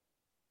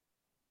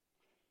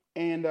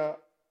 And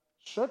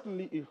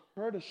certainly he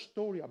heard a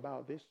story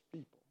about these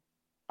people,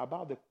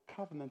 about the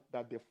covenant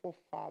that their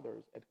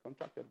forefathers had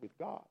contracted with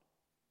God.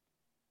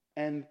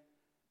 And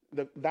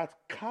that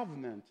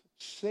covenant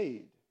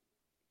said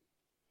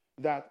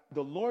that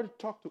the Lord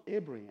talked to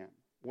Abraham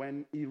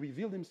when he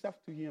revealed himself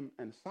to him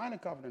and signed a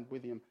covenant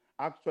with him.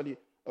 Actually,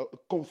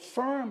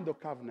 confirm the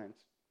covenant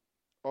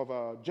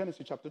of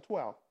Genesis chapter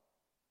 12.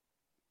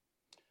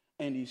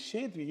 And he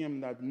said to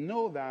him that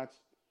know that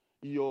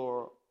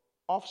your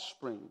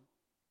offspring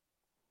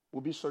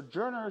will be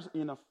sojourners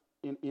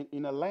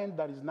in a land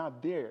that is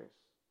not theirs.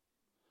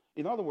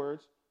 In other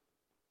words,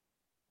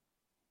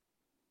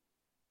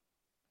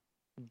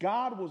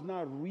 God was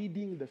not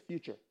reading the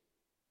future.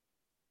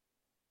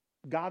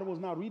 God was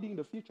not reading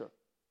the future.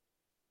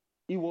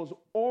 He was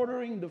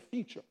ordering the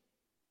future.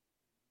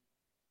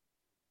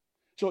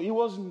 So it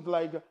wasn't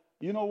like,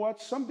 you know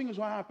what, something is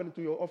going to happen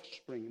to your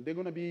offspring. They're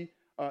going to be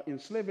in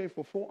slavery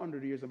for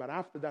 400 years, but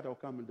after that I'll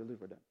come and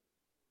deliver them.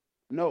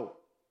 No.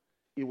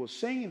 He was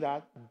saying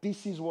that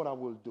this is what I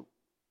will do.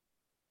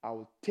 I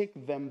will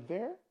take them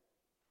there,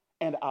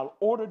 and I'll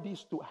order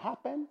this to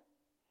happen.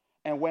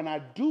 And when I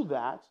do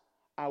that,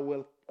 I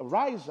will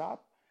rise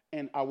up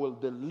and I will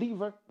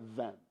deliver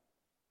them.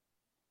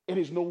 It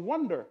is no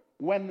wonder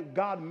when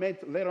God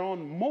met later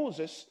on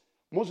Moses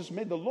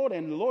met the Lord,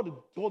 and the Lord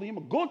told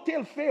him, go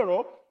tell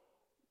Pharaoh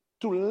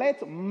to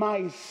let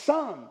my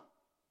son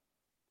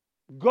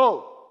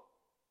go.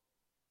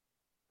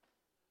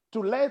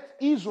 To let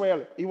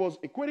Israel, he was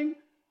equating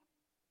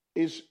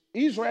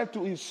Israel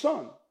to his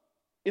son.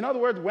 In other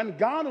words, when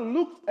God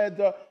looked at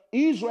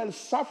Israel's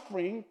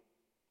suffering,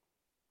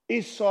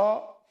 he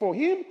saw, for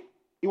him,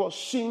 he was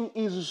seeing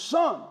his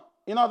son.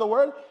 In other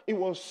words, he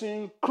was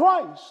seeing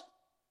Christ.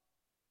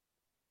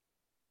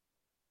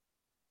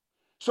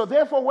 So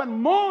therefore,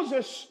 when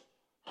Moses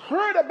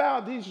heard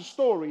about these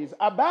stories,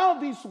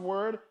 about this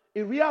word,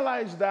 he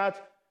realized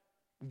that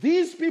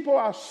these people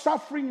are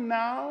suffering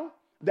now.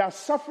 They are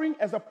suffering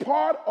as a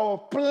part of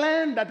a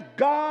plan that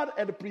God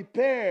had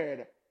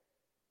prepared,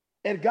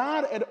 and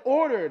God had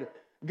ordered,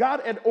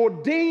 God had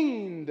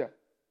ordained.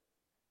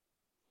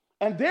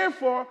 And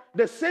therefore,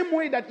 the same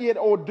way that he had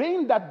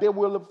ordained that they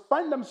will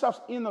find themselves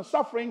in a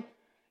suffering,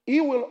 he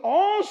will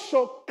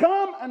also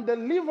come and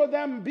deliver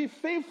them, be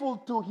faithful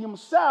to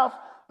himself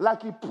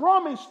like he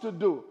promised to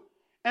do.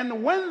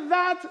 And when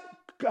that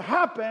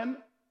happens,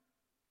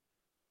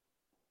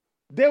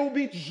 there will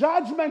be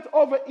judgment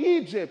over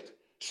Egypt.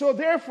 So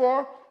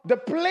therefore, the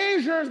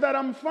pleasures that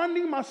I'm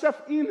finding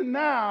myself in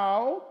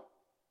now,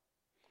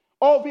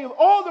 of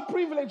all the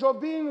privilege of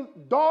being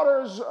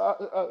Pharaoh's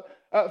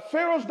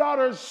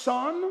daughter's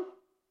son,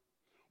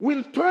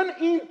 will turn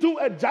into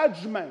a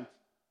judgment.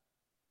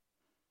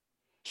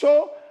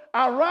 So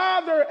I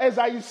rather, as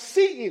I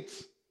see it,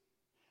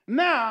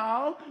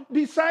 now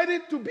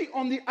decided to be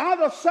on the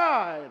other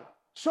side,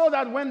 so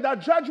that when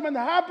that judgment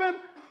happens,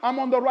 I'm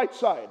on the right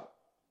side.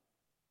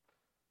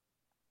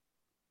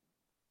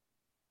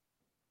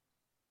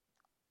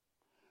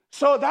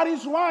 So that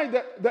is why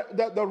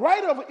the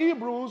writer of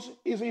Hebrews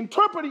is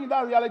interpreting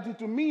that reality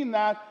to mean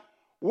that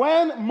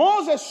when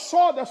Moses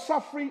saw the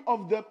suffering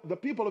of the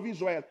people of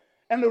Israel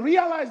and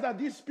realized that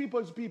these people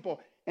is people,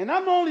 and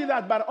not only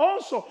that, but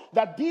also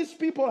that these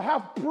people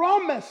have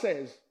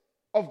promises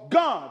of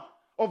God,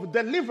 of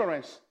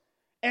deliverance,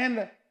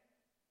 and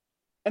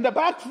the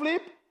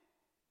backflip,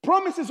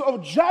 promises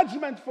of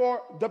judgment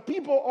for the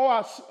people who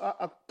are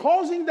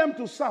causing them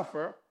to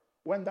suffer,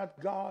 when that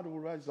God will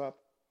rise up,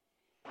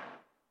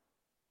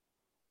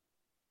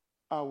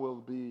 I will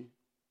be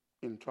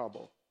in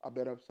trouble. I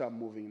better start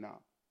moving now.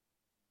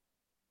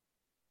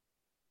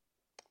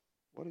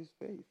 What is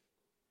faith?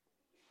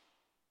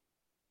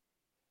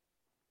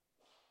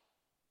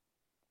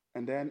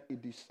 And then he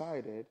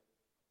decided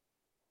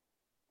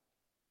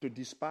to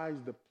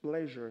despise the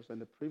pleasures and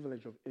the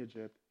privilege of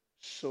Egypt,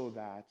 so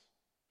that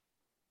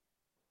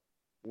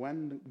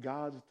when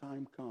God's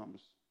time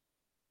comes,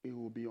 he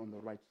will be on the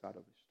right side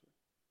of history.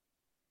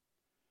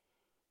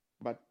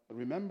 But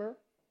remember,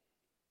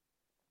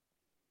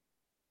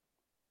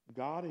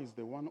 God is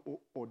the one who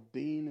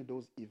ordained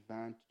those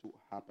events to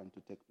happen,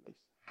 to take place.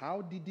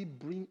 How did he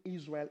bring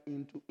Israel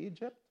into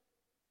Egypt?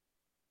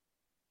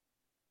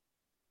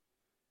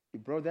 He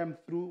brought them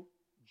through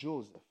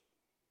Joseph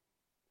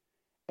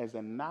as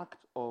an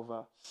act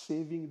of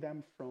saving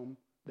them from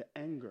the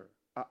hunger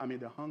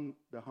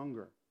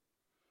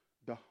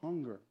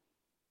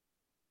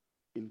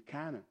in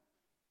Canaan.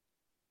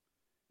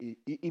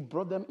 He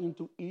brought them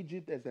into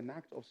Egypt as an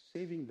act of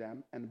saving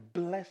them and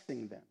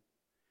blessing them.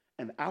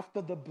 And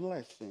after the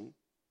blessing,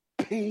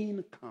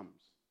 pain comes.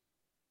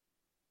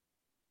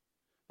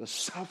 The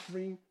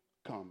suffering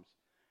comes.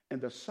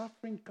 And the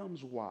suffering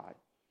comes why?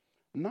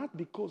 Not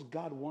because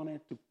God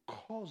wanted to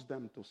cause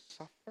them to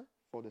suffer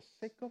for the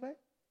sake of it,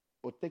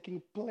 or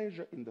taking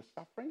pleasure in the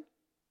suffering,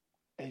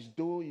 as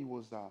though he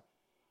was an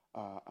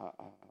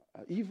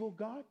evil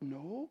God.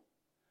 No.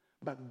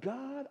 But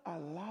God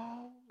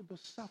allowed the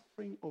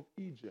suffering of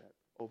Egypt,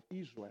 of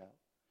Israel,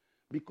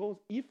 because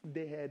if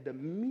they had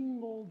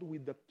mingled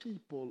with the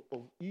people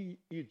of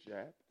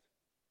Egypt,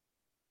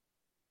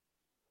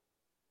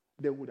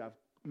 they would have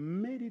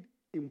made it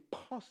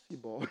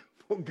impossible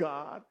for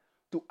God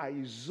to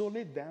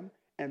isolate them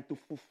and to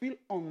fulfill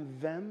on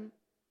them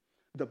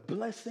the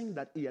blessing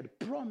that he had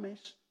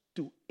promised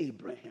to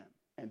Abraham.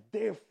 And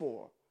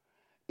therefore,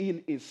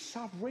 in his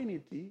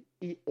sovereignty,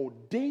 he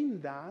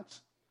ordained that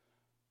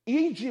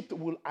Egypt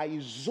will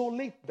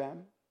isolate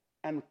them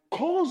and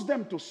cause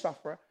them to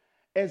suffer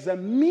as a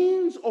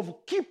means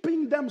of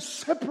keeping them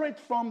separate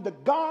from the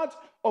God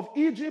of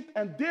Egypt,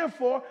 and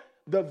therefore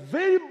the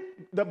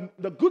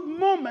good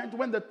moment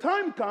when the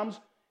time comes,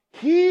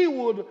 he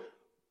would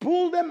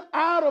pull them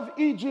out of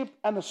Egypt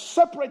and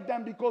separate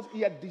them, because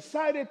he had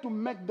decided to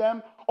make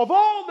them, of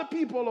all the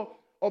people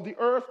of the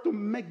earth, to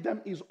make them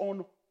his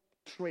own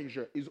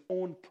treasure, his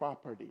own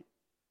property.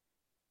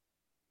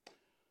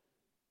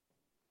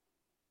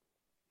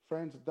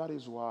 Friends, that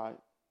is why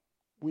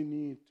we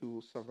need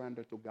to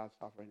surrender to God's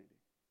sovereignty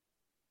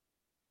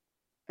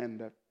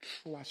and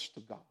trust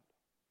God.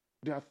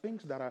 There are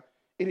things that are,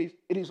 it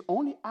is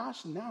only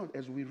us now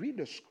as we read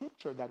the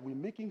scripture that we're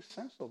making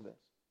sense of this.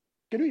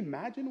 Can you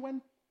imagine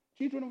when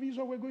children of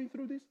Israel were going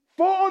through this?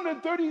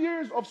 430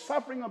 years of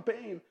suffering and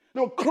pain.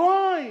 They were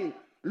crying,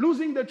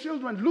 losing their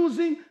children,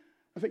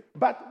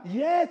 but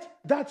yet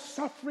that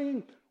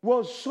suffering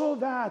was so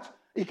that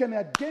he can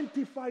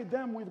identify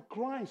them with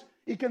Christ.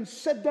 He can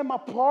set them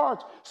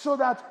apart so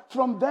that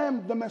from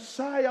them the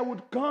Messiah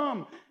would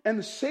come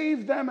and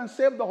save them and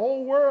save the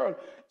whole world.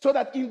 So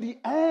that in the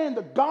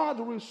end, God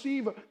will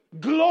receive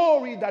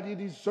glory that he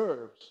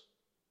deserves.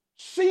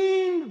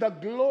 Seeing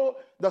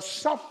the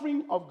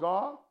suffering of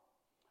God,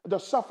 the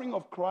suffering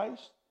of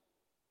Christ,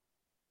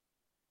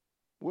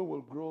 we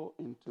will grow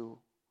into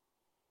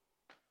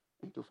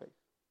faith.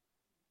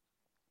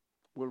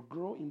 We'll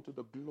grow into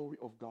the glory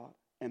of God,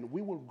 and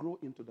we will grow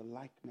into the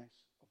likeness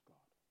of God.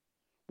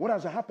 What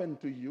has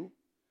happened to you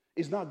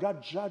is not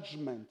God's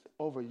judgment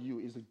over you,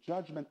 it's a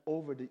judgment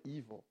over the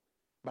evil,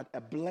 but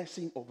a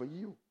blessing over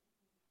you.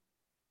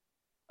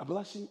 A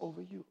blessing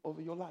over you,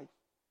 over your life.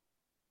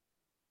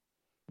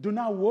 Do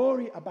not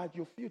worry about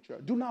your future.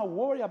 Do not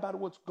worry about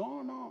what's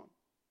going on.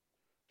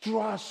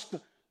 Trust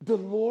the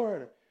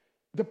Lord.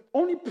 The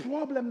only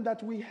problem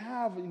that we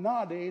have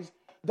nowadays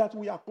that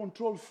we are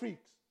control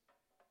freaks.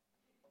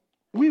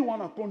 We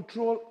want to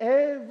control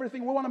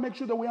everything. We want to make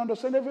sure that we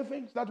understand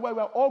everything. That's why we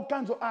have all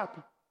kinds of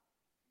apps.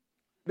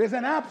 There's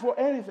an app for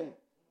anything.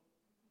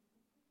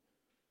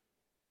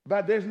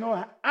 But there's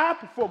no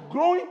app for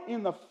growing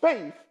in the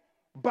faith,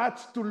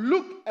 but to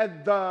look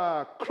at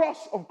the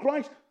cross of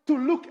Christ, to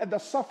look at the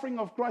suffering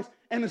of Christ,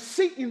 and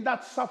see in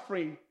that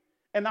suffering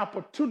an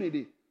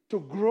opportunity to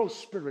grow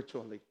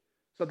spiritually.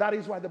 So that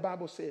is why the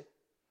Bible says,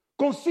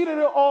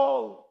 consider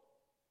all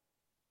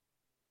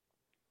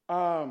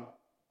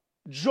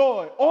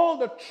joy, all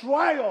the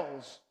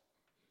trials,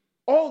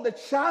 all the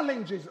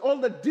challenges, all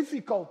the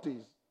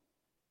difficulties.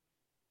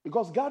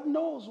 Because God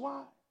knows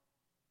why.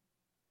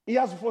 He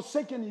has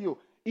forsaken you.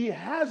 He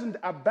hasn't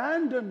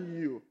abandoned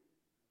you.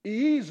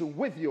 He is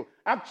with you.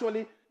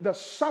 Actually, the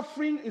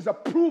suffering is a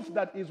proof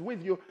that He's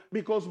with you,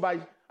 because by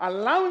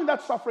allowing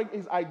that suffering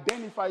is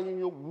identifying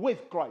you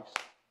with Christ.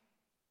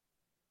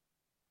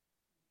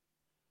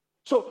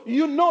 So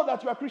you know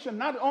that you are Christian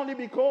not only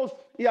because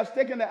He has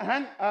taken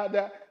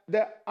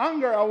the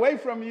anger away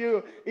from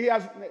you, he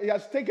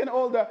has taken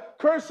all the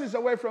curses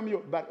away from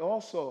you, but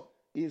also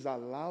He's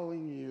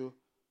allowing you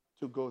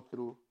to go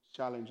through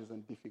challenges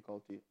and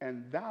difficulty.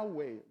 And that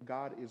way,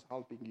 God is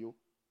helping you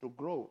to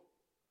grow,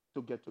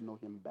 to get to know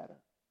Him better.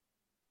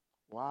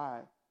 Why?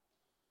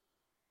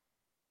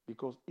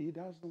 Because He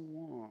doesn't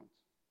want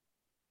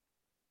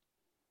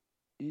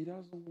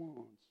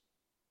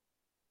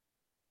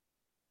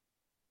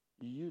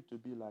you to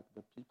be like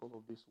the people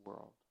of this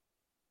world.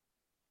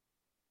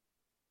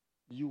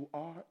 You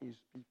are His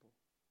people.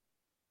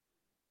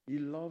 He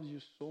loves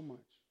you so much.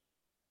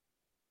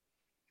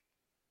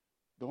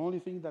 The only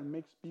thing that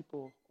makes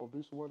people of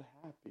this world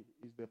happy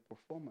is their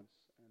performance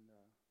and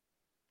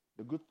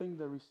the good things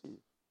they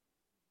receive.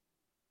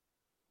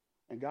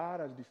 And God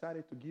has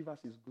decided to give us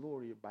His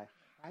glory by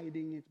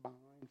hiding it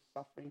behind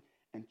suffering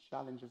and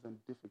challenges and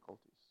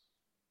difficulties,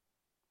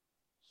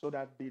 so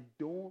that they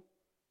don't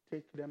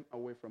take them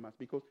away from us,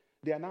 because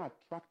they are not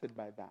attracted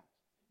by that.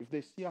 If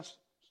they see us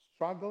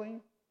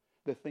struggling,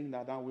 they think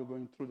that now we're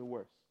going through the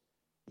worst.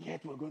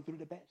 Yet we're going through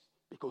the best,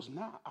 because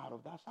now out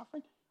of that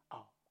suffering,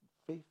 our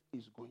faith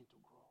is going to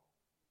grow.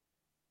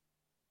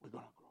 We're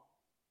going to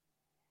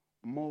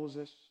grow.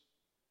 Moses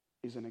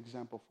is an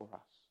example for us.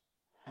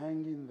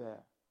 Hang in there.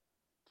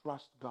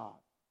 Trust God.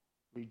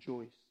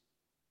 Rejoice.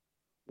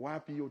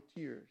 Wipe your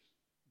tears.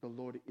 The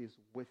Lord is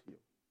with you.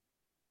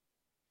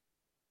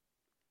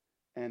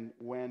 And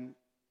when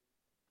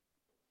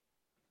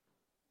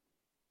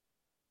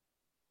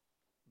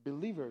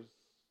believers,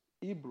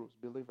 Hebrews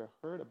believers,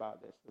 heard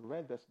about this,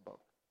 read this book,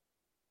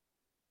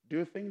 do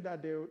you think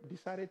that they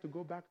decided to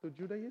go back to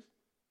Judaism?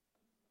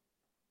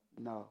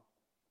 No.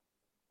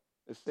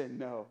 They said,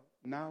 no,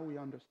 now we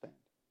understand.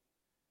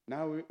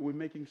 Now we're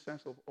making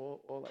sense of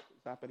all that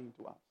is happening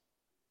to us.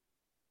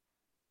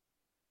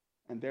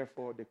 And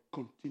therefore, they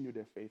continue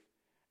their faith.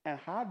 And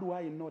how do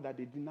I know that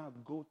they did not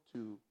go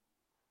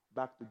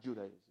back to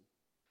Judaism?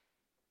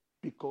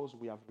 Because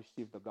we have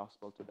received the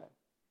gospel today.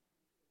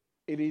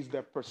 It is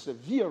their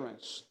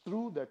perseverance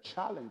through the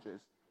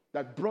challenges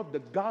that brought the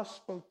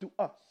gospel to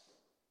us.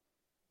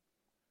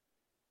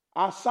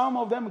 Some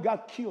of them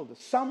got killed.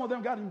 Some of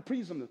them got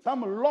imprisoned.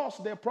 Some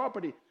lost their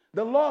property.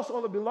 They lost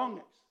all the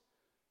belongings.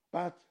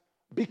 But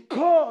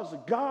because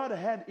God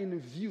had in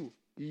view,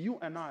 you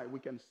and I, we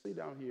can sit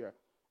down here.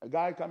 A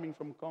guy coming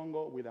from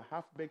Congo with a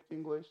half-baked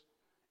English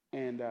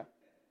and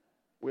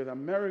with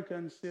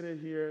Americans sitting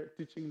here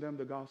teaching them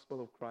the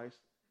gospel of Christ.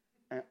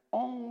 And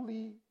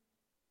only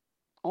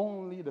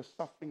the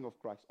suffering of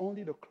Christ,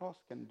 only the cross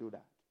can do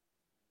that.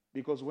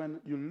 Because when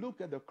you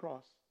look at the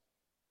cross,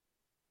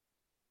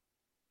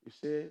 you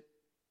say,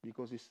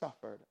 because he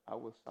suffered, I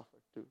will suffer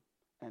too.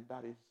 And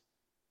that is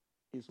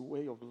his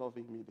way of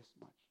loving me this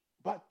much.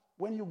 But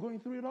when you're going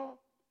through it all,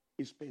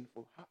 it's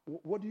painful.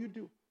 What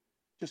do?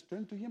 Just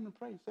turn to him and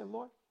pray. Say,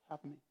 Lord,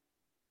 help me.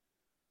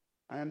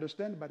 I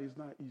understand, but it's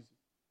not easy.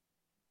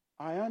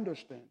 I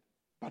understand,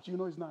 but you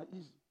know it's not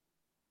easy.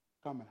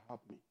 Come and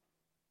help me.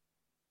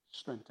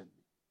 Strengthen me.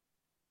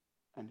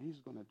 And he's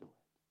going to do it.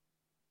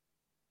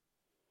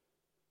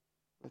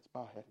 Let's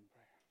bow our head in prayer.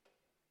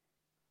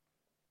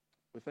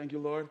 We thank you,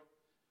 Lord,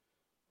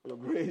 for your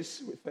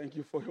grace. We thank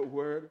you for your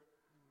word.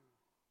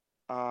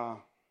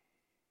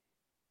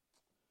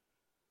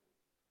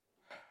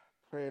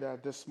 Pray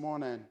that this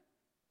morning,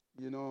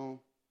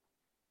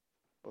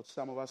 what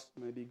some of us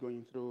may be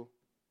going through.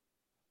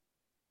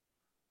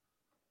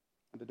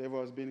 And the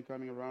devil has been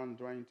coming around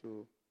trying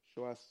to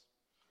show us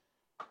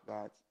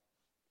that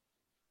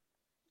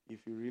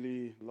if you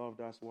really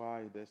loved us,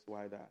 why this,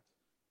 why that.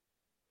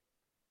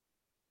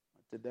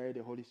 But today,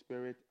 the Holy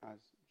Spirit has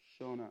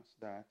shown us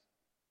that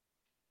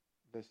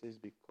this is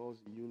because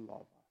you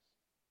love us.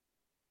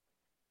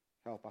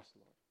 Help us,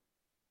 Lord.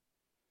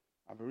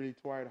 I've really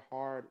tried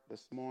hard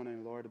this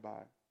morning, Lord,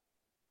 by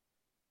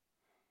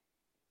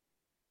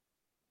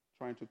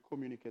trying to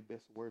communicate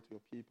this word to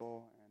your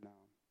people and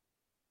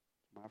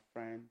to my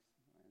friends.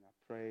 And I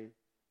pray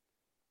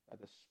that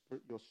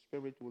your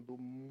Spirit will do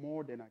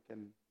more than I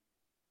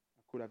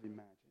could have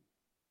imagined.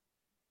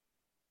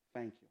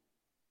 Thank you.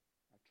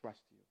 I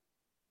trust you.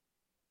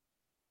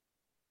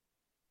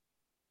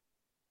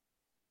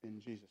 In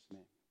Jesus'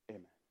 name,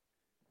 amen.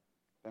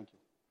 Thank you.